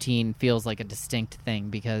morning routine feels like a distinct thing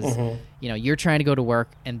because, you're trying to go to work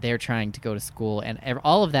and they're trying to go to school, and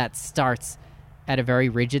all of that starts at a very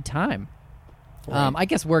rigid time. Right. I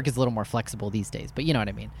guess work is a little more flexible these days, but you know what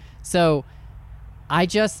I mean. So I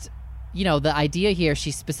just, the idea here,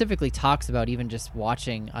 she specifically talks about even just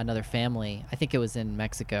watching another family, I think it was in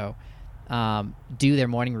Mexico, do their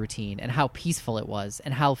morning routine and how peaceful it was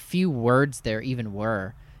and how few words there even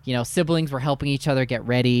were. Siblings were helping each other get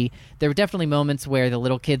ready. There were definitely moments where the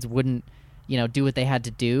little kids wouldn't, do what they had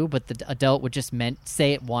to do, but the adult would just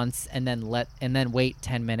say it once and then wait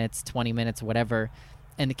 10 minutes, 20 minutes, whatever,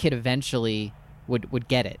 and the kid eventually would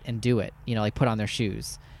get it and do it, like put on their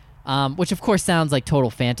shoes, which of course sounds like total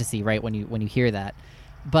fantasy, right, when you hear that,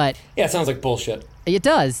 but yeah, it sounds like bullshit. It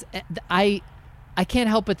does. I can't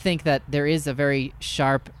help but think that there is a very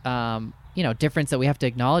sharp difference that we have to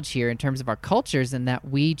acknowledge here in terms of our cultures, and that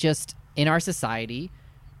we just, in our society,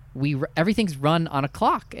 everything's run on a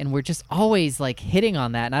clock, and we're just always like hitting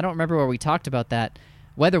on that. And I don't remember whether we talked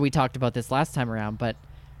about this last time around, but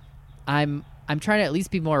I'm trying to at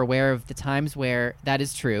least be more aware of the times where that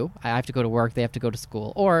is true. I have to go to work, they have to go to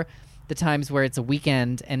school, or the times where it's a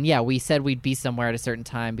weekend and yeah, we said we'd be somewhere at a certain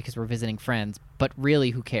time because we're visiting friends, but really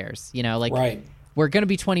who cares? Right. We're going to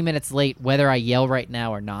be 20 minutes late whether I yell right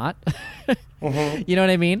now or not. Mm-hmm. You know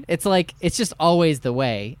what I mean? It's like, it's just always the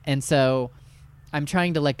way. And so I'm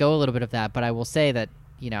trying to let go a little bit of that, but I will say that,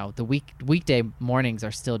 the weekday mornings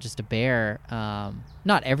are still just a bear,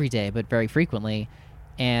 not every day, but very frequently.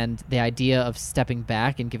 And the idea of stepping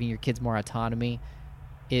back and giving your kids more autonomy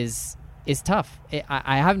is tough.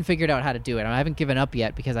 I haven't figured out how to do it. I haven't given up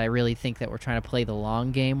yet because I really think that we're trying to play the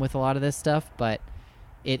long game with a lot of this stuff, but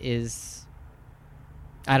it is,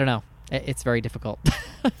 I don't know. It's very difficult.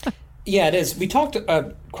 Yeah, it is. We talked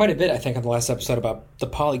quite a bit, I think, on the last episode about the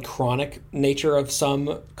polychronic nature of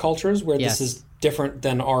some cultures where yes. this is different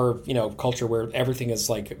than our, culture where everything is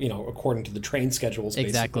like, according to the train schedules,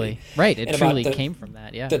 exactly. Basically. Right. It truly came from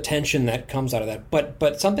that, yeah. The tension that comes out of that.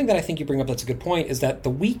 But something that I think you bring up that's a good point is that the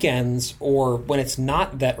weekends, or when it's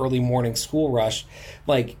not that early morning school rush,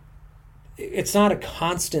 like, it's not a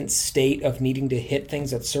constant state of needing to hit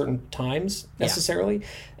things at certain times necessarily. Yeah.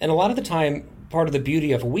 And a lot of the time, part of the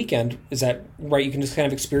beauty of a weekend is that, right, you can just kind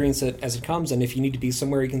of experience it as it comes. And if you need to be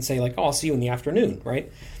somewhere, you can say like, oh, I'll see you in the afternoon, right?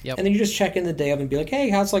 Yep. And then you just check in the day of and be like, hey,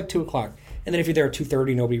 how's like 2 o'clock? And then if you're there at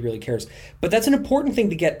 2:30, nobody really cares. But that's an important thing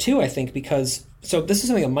to get to, I think, because so this is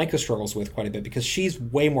something that Micah struggles with quite a bit because she's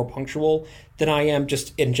way more punctual than I am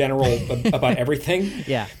just in general about everything.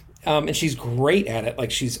 Yeah. And she's great at it.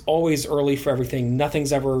 Like, she's always early for everything.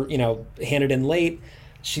 Nothing's ever, handed in late.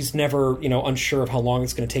 She's never, unsure of how long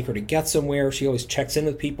it's going to take her to get somewhere. She always checks in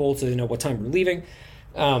with people to know what time we're leaving.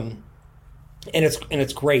 And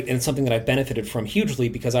it's great. And it's something that I've benefited from hugely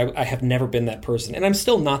because I have never been that person. And I'm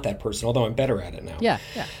still not that person, although I'm better at it now. Yeah,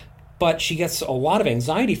 yeah. But she gets a lot of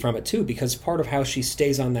anxiety from it, too, because part of how she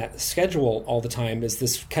stays on that schedule all the time is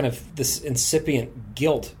this incipient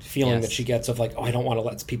guilt feeling yes. that she gets of like, oh, I don't want to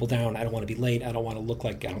let people down. I don't want to be late. I don't want to look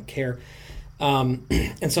like I don't care.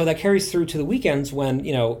 And so that carries through to the weekends when,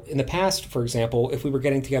 in the past, for example, if we were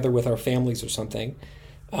getting together with our families or something,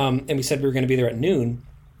 and we said we were going to be there at noon,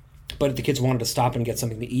 but if the kids wanted to stop and get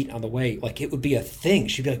something to eat on the way, like, it would be a thing.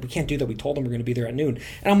 She'd be like, we can't do that. We told them we're going to be there at noon.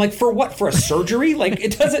 And I'm like, for what? For a surgery? Like,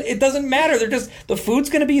 it doesn't matter. The food's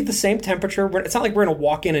going to be at the same temperature. It's not like we're going to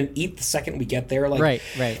walk in and eat the second we get there. Like,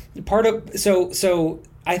 right. So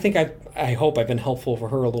I think I hope I've been helpful for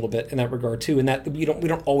her a little bit in that regard too, and that we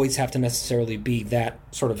don't always have to necessarily be that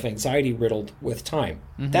sort of anxiety riddled with time.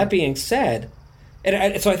 Mm-hmm. That being said, so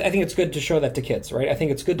I think it's good to show that to kids, right? I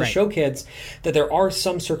think it's good to show kids that there are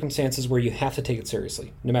some circumstances where you have to take it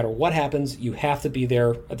seriously. No matter what happens, you have to be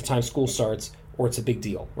there at the time school starts, or it's a big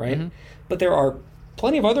deal, right? Mm-hmm. But there are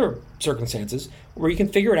plenty of other circumstances where you can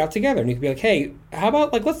figure it out together, and you can be like, hey, how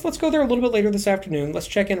about like let's go there a little bit later this afternoon. Let's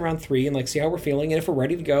check in around 3 and like see how we're feeling, and if we're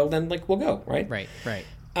ready to go, then like we'll go, right? Right.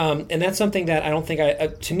 And that's something that I don't think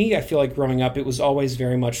to me, I feel like growing up, it was always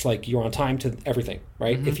very much like you're on time to everything,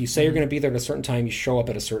 right? Mm-hmm. If you say you're going to be there at a certain time, you show up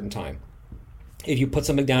at a certain time. If you put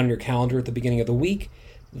something down in your calendar at the beginning of the week,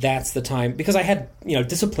 that's the time. Because I had,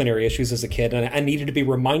 disciplinary issues as a kid, and I needed to be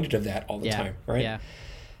reminded of that all the time, right?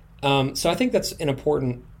 Yeah. So I think that's an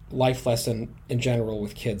important life lesson in general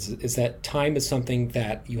with kids, is that time is something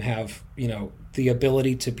that you have, the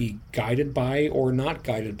ability to be guided by or not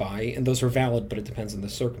guided by, and those are valid, but it depends on the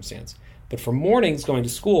circumstance. But for mornings going to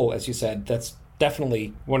school, as you said, that's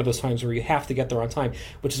definitely one of those times where you have to get there on time,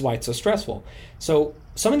 which is why it's so stressful. So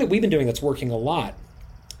something that we've been doing that's working a lot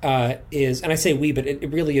is, and I say we, but it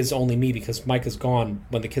really is only me because Mike is gone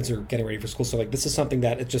when the kids are getting ready for school. So like this is something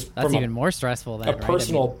that it just that's even more stressful. Then, a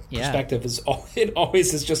personal perspective is it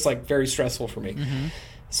always is just like very stressful for me. Mm-hmm.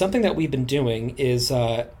 Something that we've been doing is,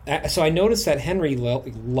 so I noticed that Henry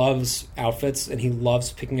loves outfits, and he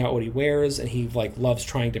loves picking out what he wears, and he like loves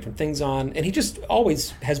trying different things on, and he just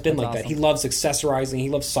always has been like awesome. That. He loves accessorizing. He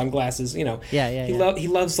loves sunglasses. He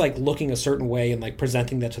loves like looking a certain way and like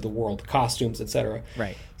presenting that to the world, costumes, etc.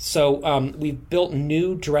 Right. So we've built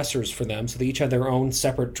new dressers for them, so they each have their own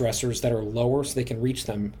separate dressers that are lower, so they can reach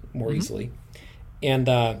them more easily,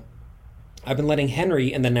 and. I've been letting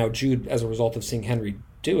Henry, and then now Jude, as a result of seeing Henry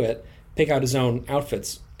do it, pick out his own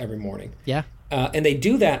outfits every morning. Yeah. And they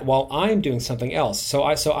do that while I'm doing something else. So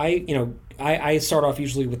I start off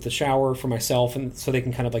usually with the shower for myself, and so they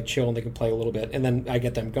can kind of like chill and they can play a little bit, and then I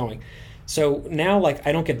get them going. So now, like,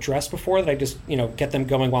 I don't get dressed before that. I just, get them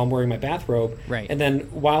going while I'm wearing my bathrobe. Right. And then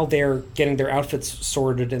while they're getting their outfits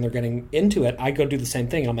sorted and they're getting into it, I go do the same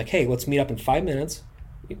thing. And I'm like, hey, let's meet up in 5 minutes.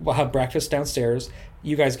 We'll have breakfast downstairs.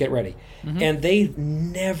 You guys get ready. Mm-hmm. And they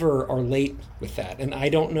never are late with that. And I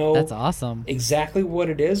don't know That's awesome. exactly what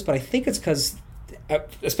it is, but I think it's because,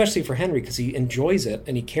 especially for Henry, because he enjoys it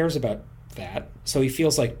and he cares about that. So he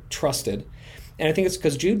feels like trusted. And I think it's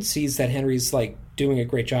because Jude sees that Henry's like doing a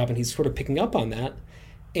great job and he's sort of picking up on that.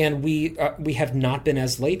 And we have not been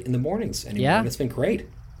as late in the mornings anymore. Yeah. And it's been great.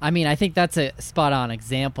 I mean, I think that's a spot on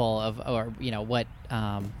example of, what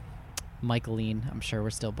Michaleen, I'm sure we're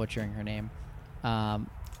still butchering her name.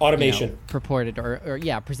 Automation. Purported or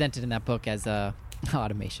presented in that book as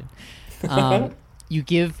automation. You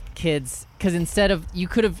give kids, because instead of, you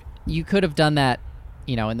could have done that,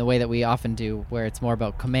 in the way that we often do, where it's more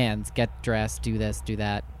about commands, get dressed, do this, do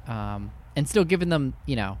that, and still giving them,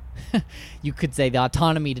 you could say the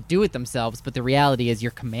autonomy to do it themselves, but the reality is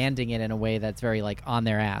you're commanding it in a way that's very like on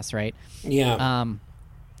their ass, right? Yeah.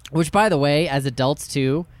 Which, by the way, as adults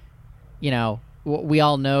too, we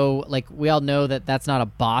all know that that's not a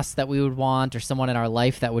boss that we would want or someone in our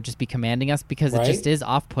life that would just be commanding us, because right. It just is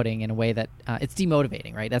off-putting in a way that it's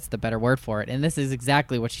demotivating, right? That's the better word for it. And this is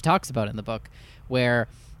exactly what she talks about in the book, where,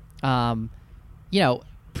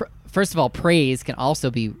 first of all, praise can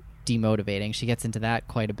also be demotivating. She gets into that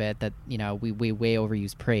quite a bit, that, we way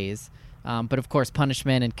overuse praise. But of course,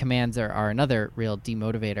 punishment and commands are another real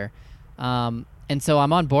demotivator. And so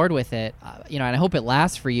I'm on board with it, and I hope it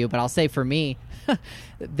lasts for you. But I'll say for me,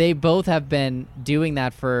 they both have been doing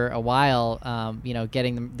that for a while,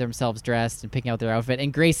 getting themselves dressed and picking out their outfit.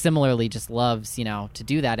 And Grace similarly just loves, to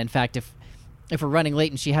do that. In fact, if we're running late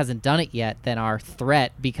and she hasn't done it yet, then our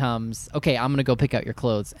threat becomes, okay, I'm going to go pick out your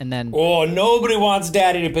clothes. And then... Oh, nobody wants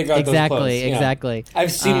Daddy to pick out those clothes. Exactly.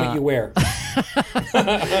 I've seen what you wear.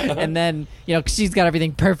 And then, she's got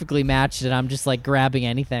everything perfectly matched and I'm just like grabbing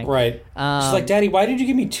anything. Right. She's like, Daddy, why did you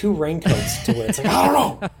give me 2 raincoats to wear? It's like, I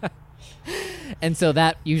don't know. And so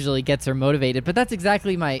that usually gets her motivated. But that's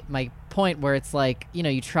exactly my point, where it's like,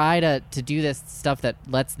 you try to do this stuff that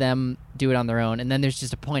lets them do it on their own. And then there's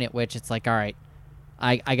just a point at which it's like, all right,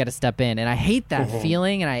 I got to step in. And I hate that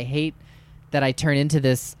feeling. And I hate that I turn into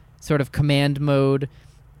this sort of command mode.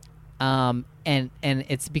 And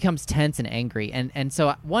it becomes tense and angry. And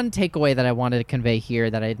so one takeaway that I wanted to convey here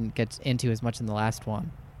that I didn't get into as much in the last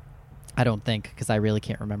one, I don't think, because I really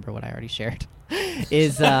can't remember what I already shared,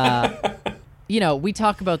 is, we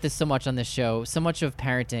talk about this so much on this show. So much of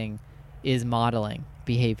parenting is modeling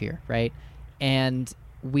behavior, right? And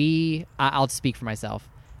I'll speak for myself.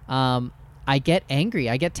 I get angry.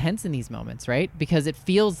 I get tense in these moments, right? Because it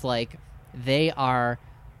feels like they are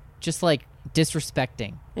just like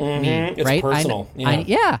disrespecting me, it's right? Personal.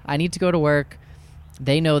 I need to go to work.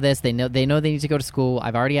 They know this. They know they need to go to school.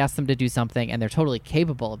 I've already asked them to do something, and they're totally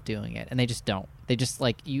capable of doing it, and they just don't. They just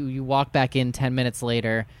like you walk back in 10 minutes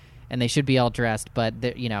later, and they should be all dressed, but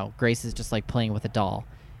Grace is just like playing with a doll,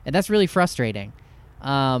 and that's really frustrating.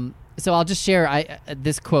 So I'll just share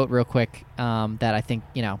this quote real quick that I think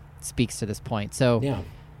speaks to this point. So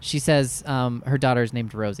she says her daughter is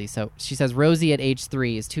named Rosie. So she says Rosie at age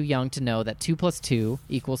 3 is too young to know that 2 + 2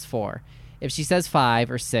 = 4. If she says 5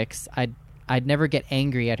 or 6, I'd never get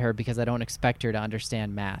angry at her because I don't expect her to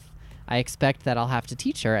understand math. I expect that I'll have to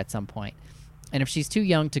teach her at some point. And if she's too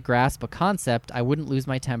young to grasp a concept, I wouldn't lose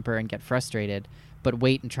my temper and get frustrated, but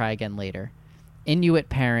wait and try again later. Inuit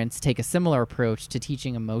parents take a similar approach to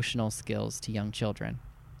teaching emotional skills to young children.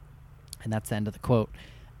 And that's the end of the quote.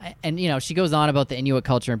 And, she goes on about the Inuit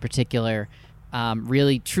culture in particular,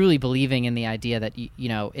 really truly believing in the idea that,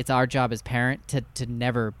 it's our job as parent to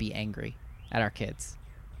never be angry at our kids.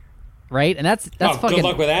 Right? And that's fucking... Good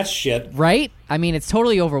luck with that shit. Right? I mean, it's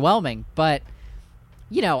totally overwhelming. But,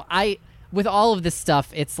 with all of this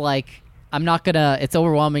stuff, it's like, it's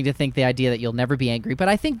overwhelming to think the idea that you'll never be angry. But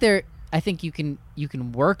I think you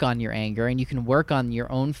can work on your anger, and you can work on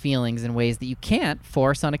your own feelings in ways that you can't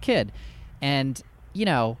force on a kid. And,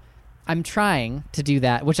 I'm trying to do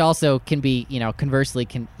that, which also can be, conversely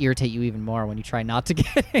can irritate you even more when you try not to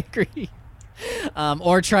get angry.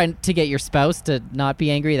 Or try to get your spouse to not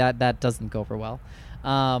be angry. That doesn't go over well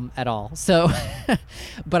at all. So,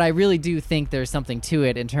 but I really do think there's something to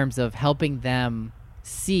it in terms of helping them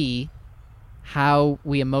see how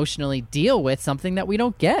we emotionally deal with something that we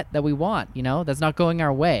don't get, that we want, that's not going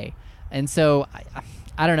our way. And so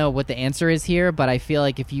I don't know what the answer is here, but I feel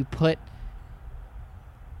like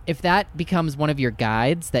if that becomes one of your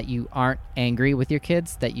guides, that you aren't angry with your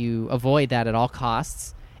kids, that you avoid that at all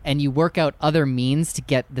costs, and you work out other means to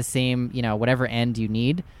get the same, whatever end you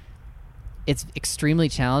need, it's extremely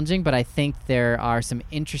challenging, but I think there are some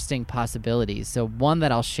interesting possibilities. So one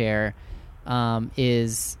that I'll share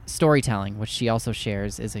is storytelling, which she also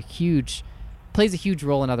shares plays a huge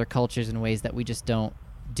role in other cultures in ways that we just don't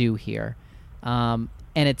do here. And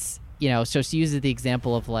it's, so she uses the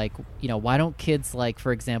example of like, why don't kids, like,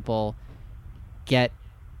 for example, get,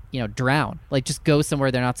 drown? Like, just go somewhere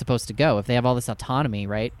they're not supposed to go. If they have all this autonomy,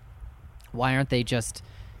 right? Why aren't they just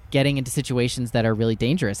getting into situations that are really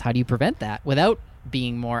dangerous? How do you prevent that without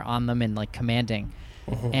being more on them and like commanding?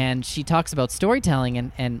 Mm-hmm. And she talks about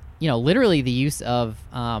storytelling and literally the use of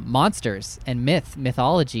monsters and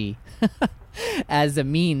mythology as a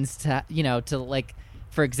means to, to like,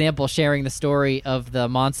 for example, sharing the story of the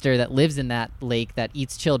monster that lives in that lake that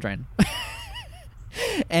eats children.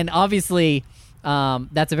 And obviously,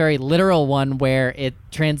 that's a very literal one where it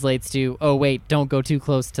translates to, oh, wait, don't go too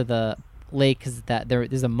close to the lake because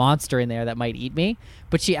there's a monster in there that might eat me.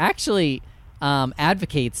 But she actually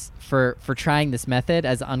advocates for trying this method,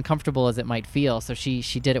 as uncomfortable as it might feel. So she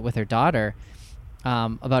did it with her daughter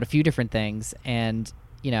about a few different things. And,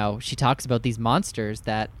 she talks about these monsters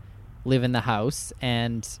that live in the house,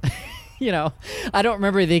 and I don't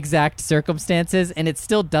remember the exact circumstances, and it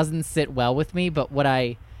still doesn't sit well with me, but what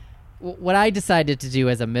I decided to do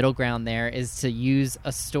as a middle ground there is to use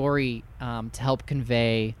a story to help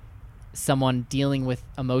convey someone dealing with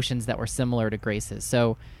emotions that were similar to Grace's.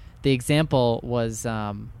 So the example was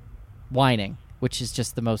whining, which is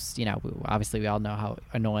just the most, obviously we all know how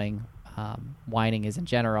annoying whining is in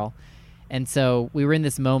general. And so we were in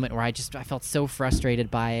this moment where I felt so frustrated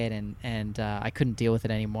by it, and I couldn't deal with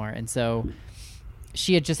it anymore. And so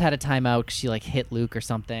she had just had a timeout 'cause she like hit Luke or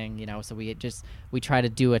something, so we try to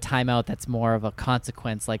do a timeout that's more of a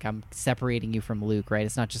consequence, like I'm separating you from Luke, right?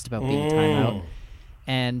 It's not just about being a timeout.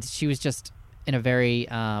 And she was just in a very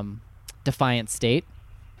defiant state.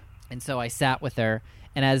 And so I sat with her,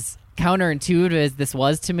 and as counterintuitive as this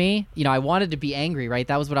was to me, I wanted to be angry, right?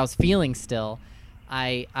 That was what I was feeling still.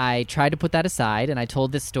 I tried to put that aside, and I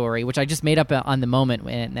told this story, which I just made up on the moment,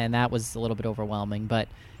 and that was a little bit overwhelming, but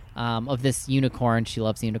of this unicorn. She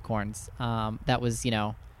loves unicorns. That was,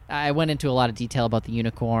 I went into a lot of detail about the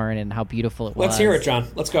unicorn and how beautiful it was. Let's hear it, John.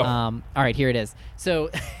 Let's go. All right, here it is. So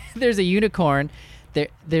there's a unicorn.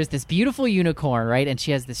 There's this beautiful unicorn, right? And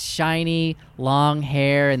she has this shiny, long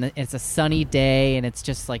hair, and it's a sunny day, and it's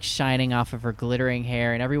just like shining off of her glittering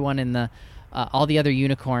hair, and everyone in all the other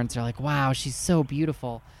unicorns are like, wow, she's so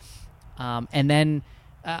beautiful. And then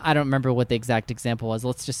I don't remember what the exact example was.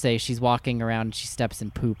 Let's just say she's walking around and she steps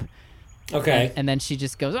in poop. Okay. And then she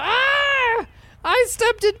just goes, I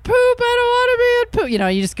stepped in poop. I don't want to be in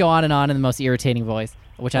poop. You just go on in the most irritating voice,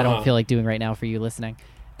 which I don't feel like doing right now for you listening.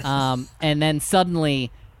 And then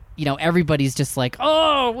suddenly, everybody's just like,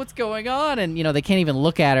 oh, what's going on? And, they can't even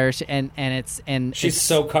look at her. She's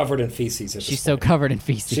so covered in feces. She's so covered in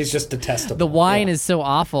feces. She's just detestable. The wine is so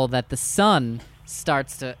awful that the sun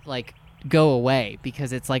starts to, like, go away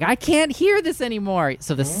because it's like, I can't hear this anymore.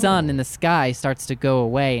 So the sun in the sky starts to go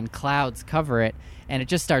away and clouds cover it, and it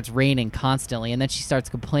just starts raining constantly. And then she starts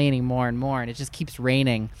complaining more and more, and it just keeps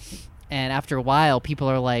raining. And after a while, people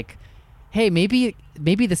are like, hey, maybe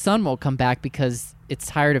the sun won't come back because it's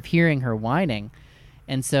tired of hearing her whining.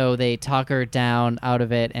 And so they talk her down out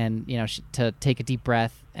of it, and to take a deep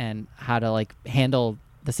breath and how to like handle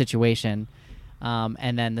the situation.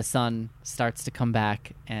 And then the sun starts to come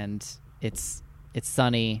back, and it's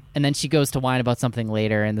sunny. And then she goes to whine about something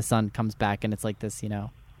later, and the sun comes back, and it's like this,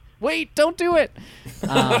 wait, don't do it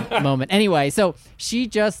moment. Anyway, so she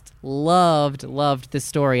just loved this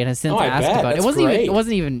story and has since asked about it. It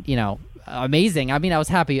wasn't even amazing. I mean, I was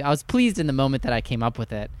happy. I was pleased in the moment that I came up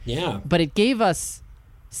with it. Yeah. But it gave us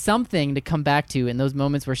something to come back to in those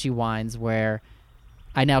moments where she whines, where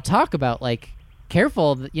I now talk about, like,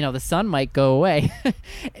 careful, the sun might go away.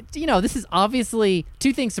 This is obviously,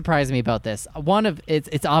 two things surprised me about this. One of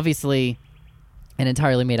it's obviously an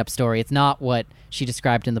entirely made up story. It's not what she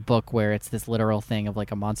described in the book, where it's this literal thing of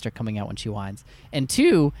like a monster coming out when she whines. And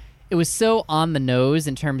two, it was so on the nose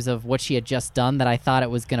in terms of what she had just done that I thought it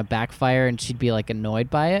was going to backfire and she'd be like annoyed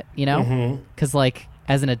by it, because like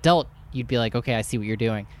as an adult, you'd be like, okay, I see what you're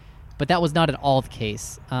doing. But that was not at all the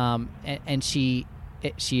case. And she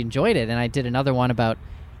enjoyed it. And I did another one about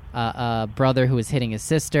a brother who was hitting his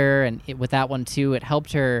sister. And with that one too, it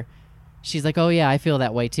helped her. She's like, oh yeah, I feel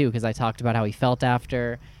that way too, because I talked about how he felt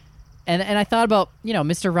after. And I thought about,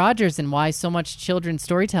 Mr. Rogers and why so much children's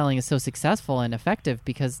storytelling is so successful and effective,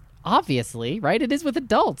 because obviously, right, it is with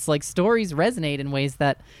adults. Like, stories resonate in ways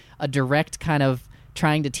that a direct kind of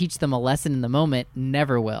trying to teach them a lesson in the moment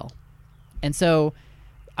never will. And so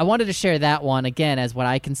I wanted to share that one again as what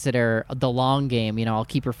I consider the long game. I'll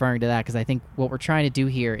keep referring to that because I think what we're trying to do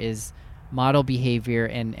here is model behavior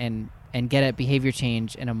and get at behavior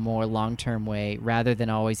change in a more long-term way, rather than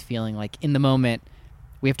always feeling like in the moment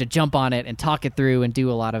we have to jump on it and talk it through and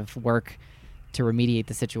do a lot of work to remediate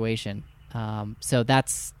the situation. So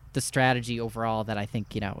that's the strategy overall that I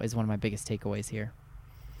think, is one of my biggest takeaways here.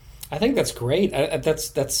 I think that's great.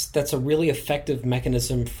 That's a really effective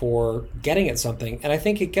mechanism for getting at something. And I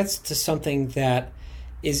think it gets to something that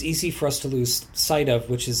is easy for us to lose sight of,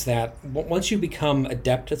 which is that once you become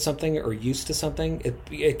adept at something or used to something,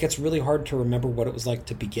 it gets really hard to remember what it was like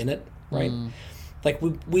to begin it, right? Like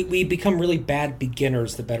we become really bad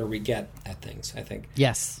beginners the better we get at things, I think.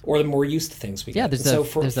 Yes. Or the more used to things we get. There's the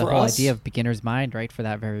whole idea of beginner's mind, right, for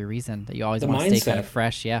that very reason, that you always want to stay kind of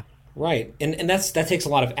fresh, yeah. Right. And that takes a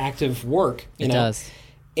lot of active work. It does.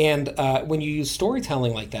 And when you use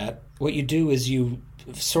storytelling like that, what you do is you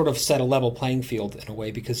sort of set a level playing field in a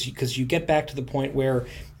way, because you get back to the point where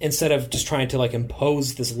instead of just trying to like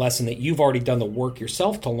impose this lesson that you've already done the work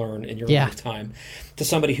yourself to learn in your lifetime to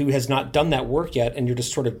somebody who has not done that work yet, and you're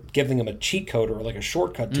just sort of giving them a cheat code or like a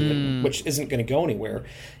shortcut to it, which isn't going to go anywhere.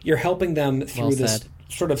 You're helping them through this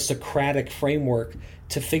sort of Socratic framework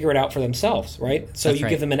to figure it out for themselves, right? So That's you right.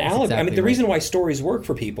 give them an That's allegory. exactly I mean, the right. reason why stories work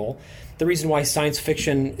for people, the reason why science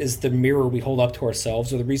fiction is the mirror we hold up to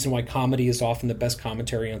ourselves, or the reason why comedy is often the best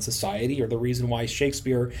commentary on society, or the reason why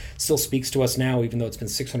Shakespeare still speaks to us now, even though it's been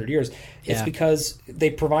 600 years, it's because they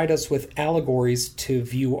provide us with allegories to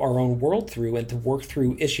view our own world through and to work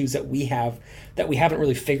through issues that we haven't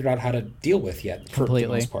really figured out how to deal with yet, for the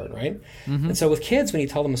most part, right? And so with kids, when you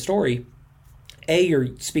tell them a story, you're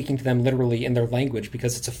speaking to them literally in their language,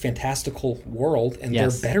 because it's a fantastical world, and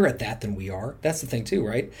they're better at that than we are. That's the thing too,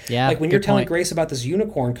 right? Yeah. Like when you're telling Grace about this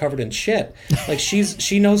unicorn covered in shit, like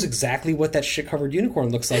she knows exactly what that shit covered unicorn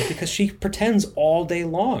looks like, because she pretends all day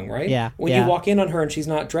long, right? Yeah. When you walk in on her and she's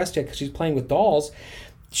not dressed yet because she's playing with dolls,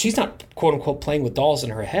 she's not quote unquote playing with dolls in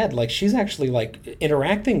her head. Like she's actually like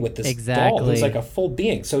interacting with this doll who's like a full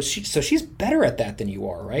being. So she's better at that than you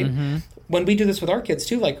are, right? When we do this with our kids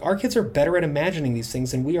too, like our kids are better at imagining these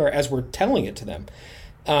things than we are as we're telling it to them.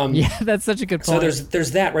 That's such a good point. So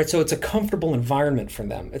there's that, right? So it's a comfortable environment for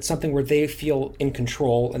them. It's something where they feel in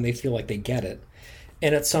control and they feel like they get it.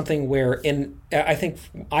 And it's something where, I think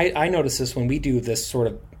I notice this when we do this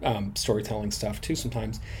sort of storytelling stuff too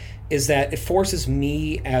sometimes, is that it forces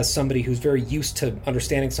me as somebody who's very used to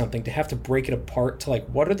understanding something to have to break it apart to like,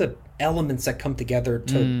 what are the elements that come together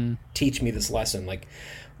to teach me this lesson? Like,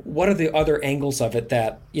 what are the other angles of it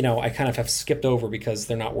that, I kind of have skipped over because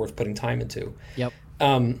they're not worth putting time into? Yep.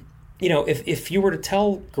 If you were to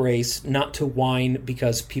tell Grace not to whine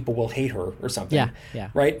because people will hate her or something,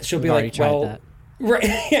 right? She'll be like, well, that. Right,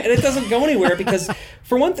 and it doesn't go anywhere because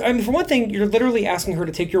for one thing, you're literally asking her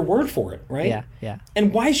to take your word for it, right? Yeah.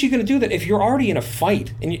 And why is she going to do that if you're already in a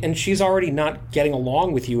fight and she's already not getting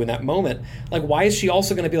along with you in that moment? Like, why is she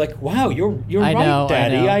also going to be like, "Wow, you're right,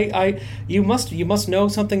 Daddy. I you must know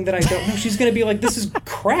something that I don't know." She's going to be like, "This is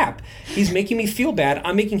crap. He's making me feel bad.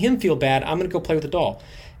 I'm making him feel bad. I'm going to go play with the doll,"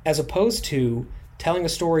 as opposed to telling a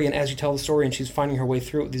story, and as you tell the story and she's finding her way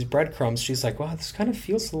through it with these breadcrumbs, she's like, wow, this kind of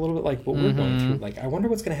feels a little bit like what we're going through. Like, I wonder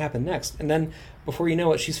what's going to happen next. And then before you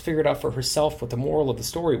know it, she's figured out for herself what the moral of the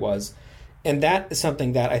story was. And that is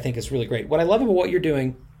something that I think is really great. What I love about what you're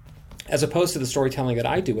doing, as opposed to the storytelling that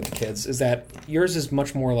I do with the kids, is that yours is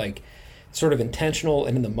much more like sort of intentional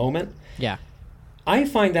and in the moment. Yeah. I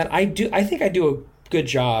find that I think I do a good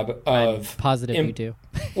job of... I'm positive you do.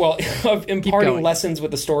 Well, of imparting lessons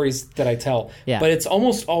with the stories that I tell. Yeah. But it's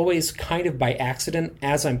almost always kind of by accident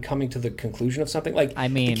as I'm coming to the conclusion of something. Like, I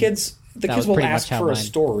mean, the kids will ask for a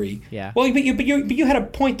story. Yeah. Well, but you had a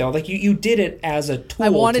point, though. Like, you did it as a tool. I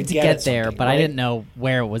wanted to get there, but right? I didn't know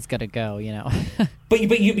where it was going to go, But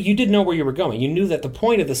you did know where you were going. You knew that the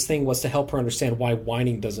point of this thing was to help her understand why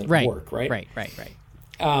whining doesn't work, right? Right.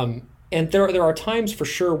 And there are times for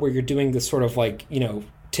sure where you're doing this sort of like,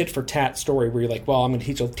 tit for tat story where you're like, well, I'm going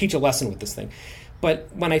to teach a lesson with this thing. But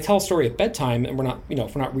when I tell a story at bedtime and we're not,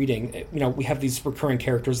 if we're not reading, we have these recurring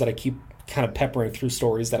characters that I keep kind of peppering through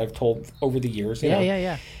stories that I've told over the years.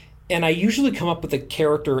 Yeah. And I usually come up with the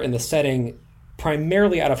character and the setting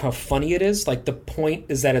primarily out of how funny it is. Like, the point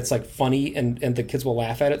is that it's like funny and the kids will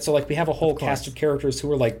laugh at it. So like we have a whole cast of characters who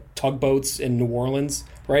are like tugboats in New Orleans,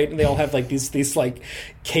 right? And they all have like these like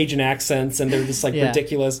Cajun accents, and they're just like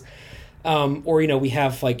ridiculous. Or, we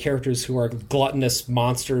have like characters who are gluttonous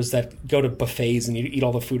monsters that go to buffets and you eat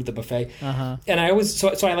all the food at the buffet. And I always,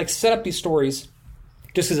 so I like set up these stories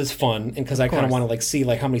just because it's fun and because I kind of want to like see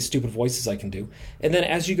like how many stupid voices I can do. And then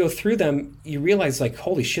as you go through them, you realize like,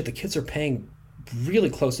 holy shit, the kids are paying really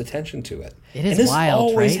close attention to it. It is and this wild,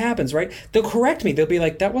 always right? happens, right? They'll correct me. They'll be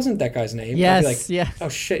like, that wasn't that guy's name. Yes, I'll be like, yeah. oh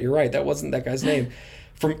shit, you're right. That wasn't that guy's name.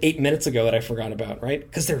 From 8 minutes ago that I forgot about, right?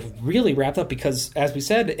 Because they're really wrapped up because, as we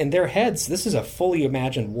said, in their heads, this is a fully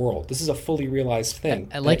imagined world. This is a fully realized thing.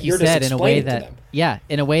 Like you said, in a way that,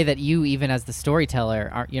 in a way that you, even as the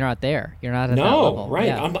storyteller, you're not there. You're not at that level. Right.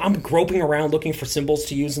 Yeah. I'm groping around looking for symbols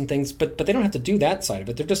to use and things, but they don't have to do that side of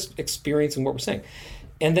it. They're just experiencing what we're saying.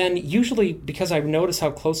 And then usually, because I notice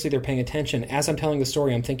how closely they're paying attention, as I'm telling the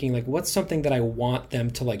story, I'm thinking, like, what's something that I want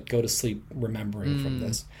them to, like, go to sleep remembering from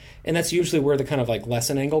this? And that's usually where the kind of, like,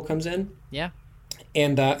 lesson angle comes in. Yeah.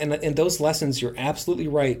 And those lessons, you're absolutely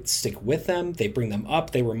right, stick with them. They bring them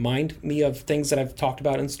up. They remind me of things that I've talked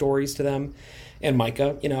about in stories to them. And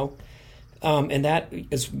Micah, and that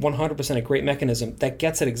is 100% a great mechanism that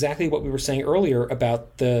gets at exactly what we were saying earlier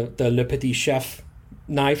about the Le Petit Chef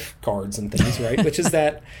knife cards and things, right? Which is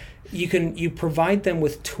that you provide them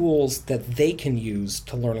with tools that they can use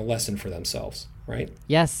to learn a lesson for themselves, right?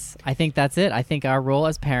 Yes, I think that's it. I think our role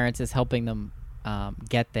as parents is helping them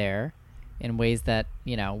get there in ways that,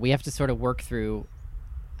 we have to sort of work through.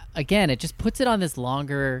 Again, it just puts it on this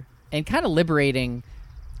longer and kind of liberating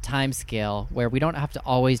time scale where we don't have to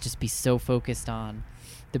always just be so focused on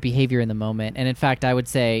the behavior in the moment. And in fact, I would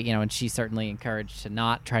say, and she's certainly encouraged to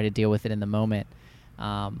not try to deal with it in the moment.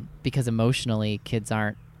 Because emotionally, kids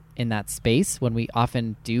aren't in that space when we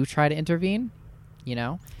often do try to intervene,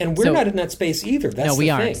 And we're not in that space either. That's no, we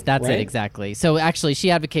aren't. Thing, That's right? it, exactly. So actually, she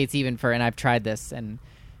advocates even for, and I've tried this, and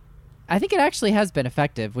I think it actually has been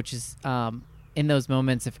effective, which is in those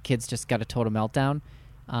moments if kids just got a total meltdown,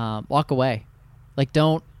 walk away. Like,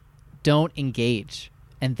 don't engage.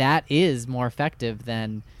 And that is more effective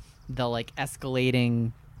than the, like,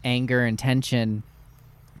 escalating anger and tension.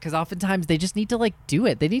 Because oftentimes they just need to, like, do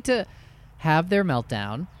it. They need to have their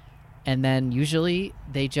meltdown, and then usually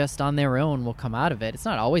they just on their own will come out of it. It's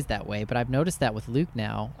not always that way, but I've noticed that with Luke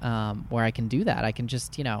now, where I can do that. I can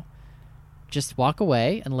just, just walk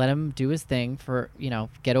away and let him do his thing for,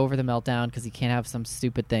 get over the meltdown because he can't have some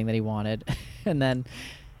stupid thing that he wanted, and then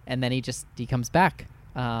he comes back.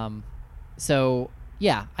 So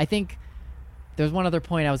yeah, I think there's one other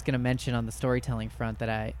point I was going to mention on the storytelling front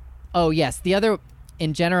that the other.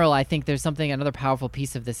 In general, I think there's another powerful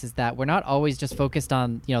piece of this is that we're not always just focused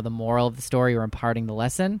on, the moral of the story or imparting the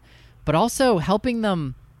lesson, but also helping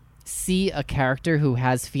them see a character who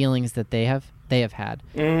has feelings that they have had,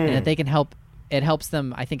 and that they can help. It helps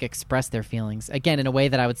them, I think, express their feelings again in a way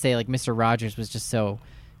that I would say like Mr. Rogers was just so,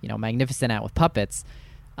 magnificent at with puppets,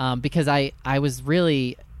 because I was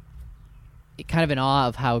really kind of in awe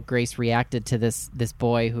of how Grace reacted to this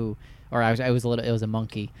boy who, or it was a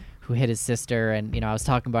monkey who hit his sister, and I was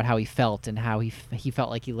talking about how he felt and how he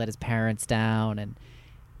felt like he let his parents down,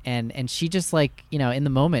 and she just like in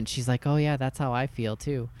the moment she's like, oh yeah, that's how I feel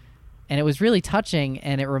too, and it was really touching,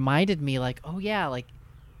 and it reminded me like, oh yeah, like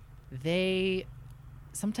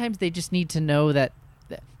sometimes they just need to know that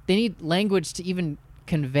they need language to even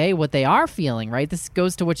convey what they are feeling, right? This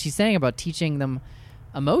goes to what she's saying about teaching them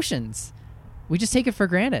emotions. We just take it for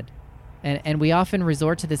granted. And we often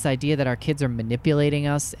resort to this idea that our kids are manipulating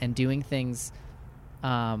us and doing things.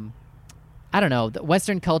 I don't know. The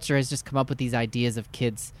Western culture has just come up with these ideas of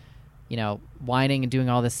kids, whining and doing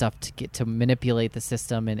all this stuff to manipulate the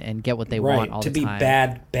system and get what they want all the time. To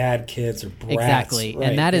be bad kids or brats. Exactly. Right,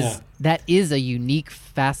 and that is a unique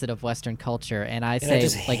facet of Western culture. And I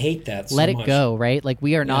just hate that so let it much. go, right? Like,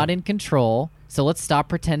 we are not in control. So let's stop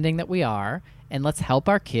pretending that we are, and let's help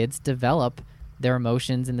our kids develop their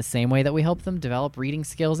emotions in the same way that we help them develop reading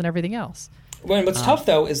skills and everything else. Well, what's tough,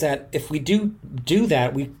 though, is that if we do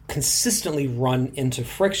that, we consistently run into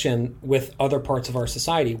friction with other parts of our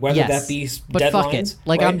society, whether that be deadlines. Fuck it.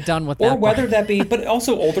 Like, right? I'm done with that. Or whether that be, but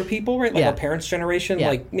also older people, right? Like our parents' generation. Yeah.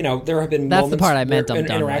 Like, there have been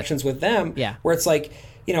interactions with them where it's like,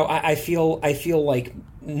 I feel like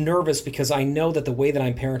nervous because I know that the way that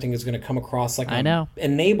I'm parenting is going to come across like I'm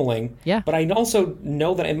enabling. Yeah. But I also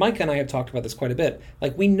know that, and Micah and I have talked about this quite a bit,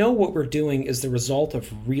 like we know what we're doing is the result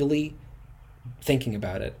of really thinking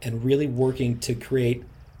about it and really working to create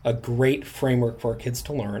a great framework for our kids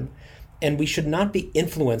to learn. And we should not be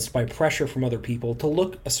influenced by pressure from other people to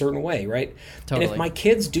look a certain way, right? Totally. And if my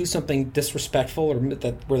kids do something disrespectful or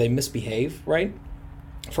where they misbehave, right?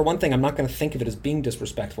 for one thing, I'm not going to think of it as being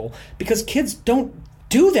disrespectful because kids don't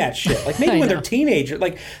do that shit. Like maybe when they're teenager,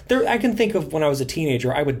 like I can think of when I was a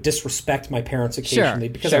teenager, I would disrespect my parents occasionally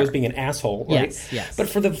because I was being an asshole, right? Yes. But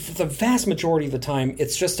for the vast majority of the time,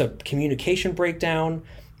 it's just a communication breakdown,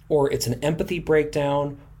 or it's an empathy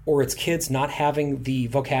breakdown, or it's kids not having the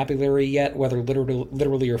vocabulary yet, whether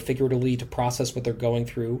literally or figuratively, to process what they're going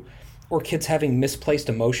through, or kids having misplaced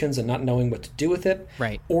emotions and not knowing what to do with it.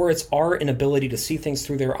 Right. Or it's our inability to see things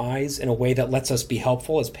through their eyes in a way that lets us be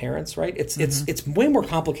helpful as parents, right? It's way more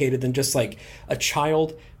complicated than just like a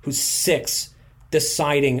child who's 6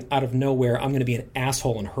 deciding out of nowhere, I'm going to be an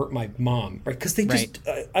asshole and hurt my mom, right? Because they just,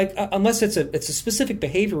 unless it's a specific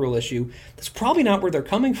behavioral issue, that's probably not where they're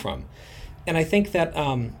coming from. And I think that,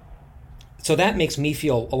 so that makes me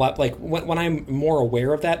feel a lot like when I'm more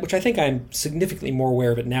aware of that, which I think I'm significantly more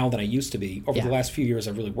aware of it now than I used to be. Over the last few years,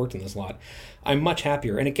 I've really worked on this a lot. I'm much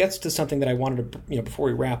happier. And it gets to something that I wanted to, before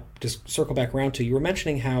we wrap, just circle back around to. You were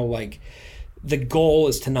mentioning how, like, the goal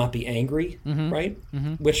is to not be angry, right?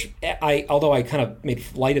 Mm-hmm. Which although I kind of made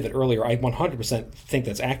light of it earlier, I 100% think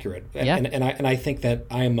that's accurate. And I think that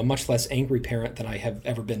I am a much less angry parent than I have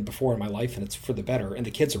ever been before in my life, and it's for the better. And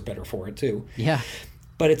the kids are better for it too. Yeah.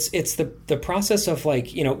 But it's the process of,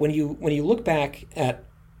 like, when you look back at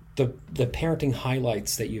the parenting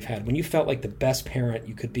highlights that you've had, when you felt like the best parent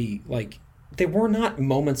you could be, like, they were not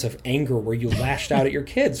moments of anger where you lashed out at your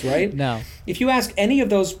kids, right? No. If you ask any of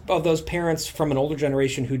those parents from an older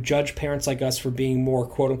generation who judge parents like us for being more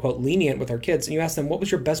quote unquote lenient with our kids, and you ask them, what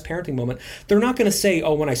was your best parenting moment? They're not going to say,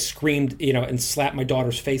 oh, when I screamed, and slapped my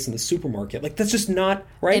daughter's face in the supermarket. Like, that's just not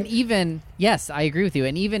right. And even, yes, I agree with you.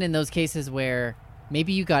 And even in those cases where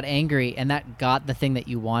maybe you got angry and that got the thing that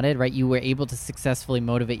you wanted, right? You were able to successfully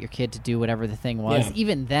motivate your kid to do whatever the thing was. Yeah.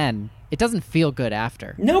 Even then, it doesn't feel good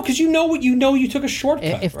after. No, because you took a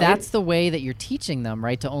shortcut. If that's the way that you're teaching them,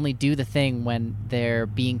 right, to only do the thing when they're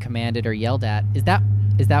being commanded or yelled at, is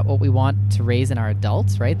that what we want to raise in our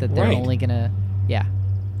adults, right? That they're only gonna,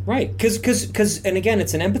 right? Because and again,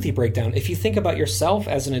 it's an empathy breakdown. If you think about yourself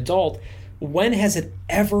as an adult, when has it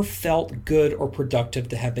ever felt good or productive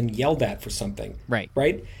to have been yelled at for something? Right.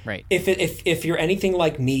 If you're anything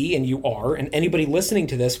like me, and you are, and anybody listening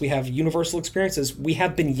to this, we have universal experiences. We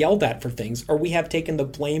have been yelled at for things, or we have taken the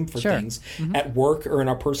blame for things at work or in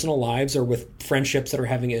our personal lives or with friendships that are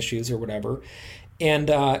having issues or whatever.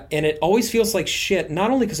 And it always feels like shit,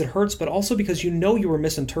 not only because it hurts, but also because you were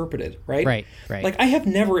misinterpreted, right? Right. Like, I have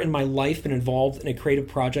never in my life been involved in a creative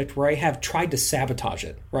project where I have tried to sabotage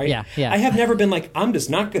it, right? Yeah. I have never been like, I'm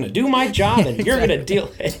just not going to do my job, and you're going to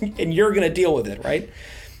deal, and you're going to deal with it, right?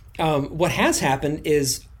 What has happened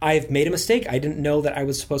is I've made a mistake. I didn't know that I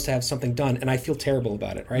was supposed to have something done, and I feel terrible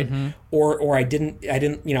about it, right? Mm-hmm. Or I didn't,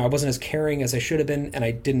 I wasn't as caring as I should have been, and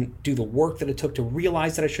I didn't do the work that it took to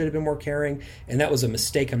realize that I should have been more caring, and that was a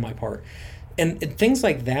mistake on my part. And things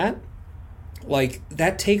like that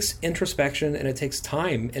takes introspection, and it takes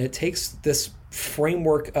time, and it takes this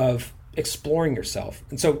framework of exploring yourself.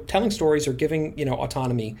 And so telling stories or giving,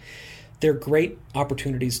 autonomy, they're great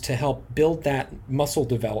opportunities to help build that muscle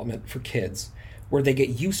development for kids, where they get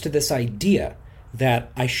used to this idea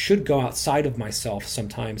that I should go outside of myself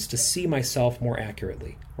sometimes to see myself more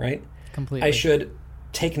accurately, right? Completely. I should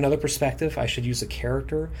take another perspective. I should use a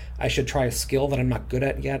character. I should try a skill that I'm not good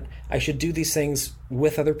at yet. I should do these things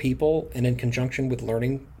with other people and in conjunction with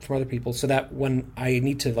learning from other people, so that when I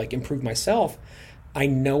need to, like, improve myself, I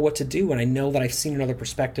know what to do, and I know that I've seen another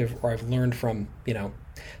perspective, or I've learned from,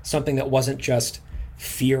 something that wasn't just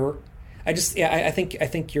fear. I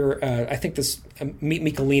think you're. I think this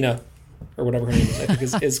Michaleen, or whatever her name is, I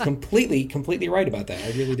think is completely right about that.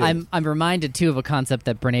 I really do. I'm reminded too of a concept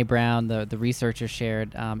that Brene Brown, the researcher,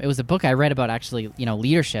 shared. It was a book I read about actually,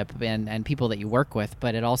 leadership and people that you work with,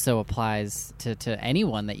 but it also applies to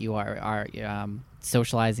anyone that you are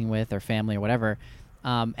socializing with, or family, or whatever,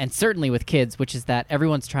 and certainly with kids, which is that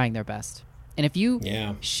everyone's trying their best. And if you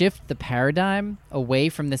shift the paradigm away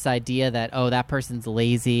from this idea that, oh, that person's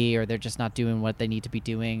lazy, or they're just not doing what they need to be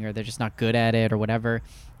doing, or they're just not good at it, or whatever,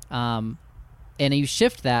 and you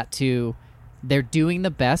shift that to they're doing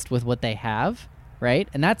the best with what they have, right?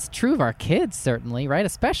 And that's true of our kids, certainly, right?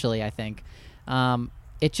 Especially, I think.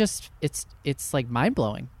 It's like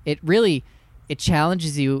mind-blowing. It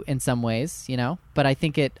challenges you in some ways, but I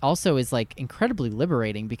think it also is, like, incredibly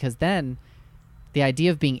liberating, because then the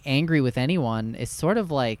idea of being angry with anyone is sort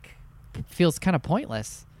of like, feels kind of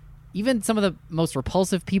pointless. Even some of the most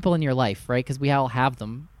repulsive people in your life, right? Because we all have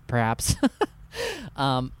them, perhaps.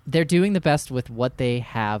 They're doing the best with what they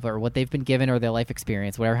have, or what they've been given, or their life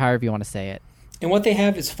experience, however you want to say it. And what they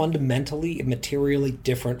have is fundamentally and materially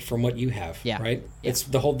different from what you have. Yeah. Right? Yeah. It's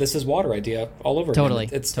the whole "this is water" idea all over Totally.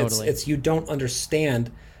 again. Totally. It's you don't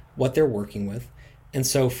understand what they're working with. And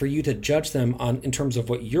so for you to judge them in terms of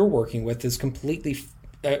what you're working with is completely,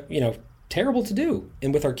 terrible to do.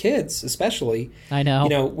 And with our kids, especially, I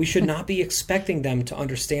know. We should not be expecting them to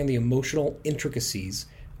understand the emotional intricacies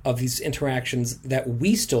of these interactions that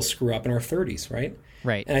we still screw up in our 30s, right?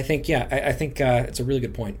 Right. And I think, it's a really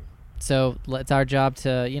good point. So it's our job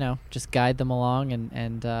to, just guide them along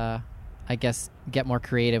and I guess get more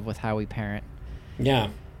creative with how we parent.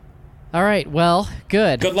 Yeah. All right. Well,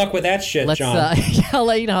 good. Good luck with that shit, John. I'll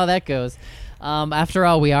let you know how that goes. After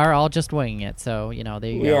all, we are all just winging it. So,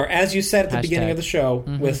 there you go. We are, as you said at the beginning of the show,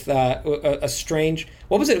 Mm-hmm. with a strange...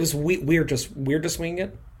 What was it? It was we're just winging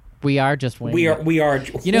it? We are just winging it. We are...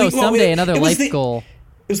 Someday another life goal...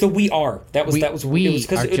 It was the we are. That was it was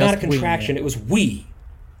because it was not a contraction. It was we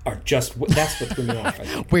are just... That's what threw me off, I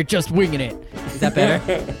think. We're just winging it. Is that better?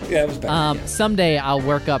 Yeah, it was better. Yeah. Someday I'll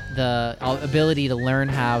work up the ability to learn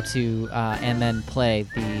how to and then play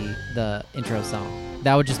the intro song.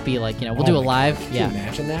 That would just be like, we'll do a live. Can you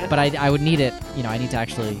imagine that? But I would need it, I need to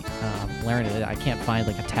actually learn it. I can't find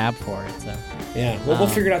like a tab for it, so. Yeah, well, we'll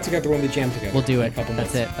figure it out together when we jam together. We'll do it.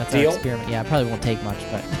 That's it. That's our experiment. Yeah, it probably won't take much,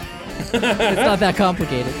 but it's not that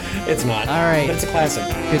complicated. It's not. All right. But it's a classic.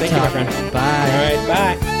 Good Thank talk. you, my friend. Bye. All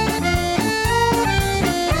right, bye.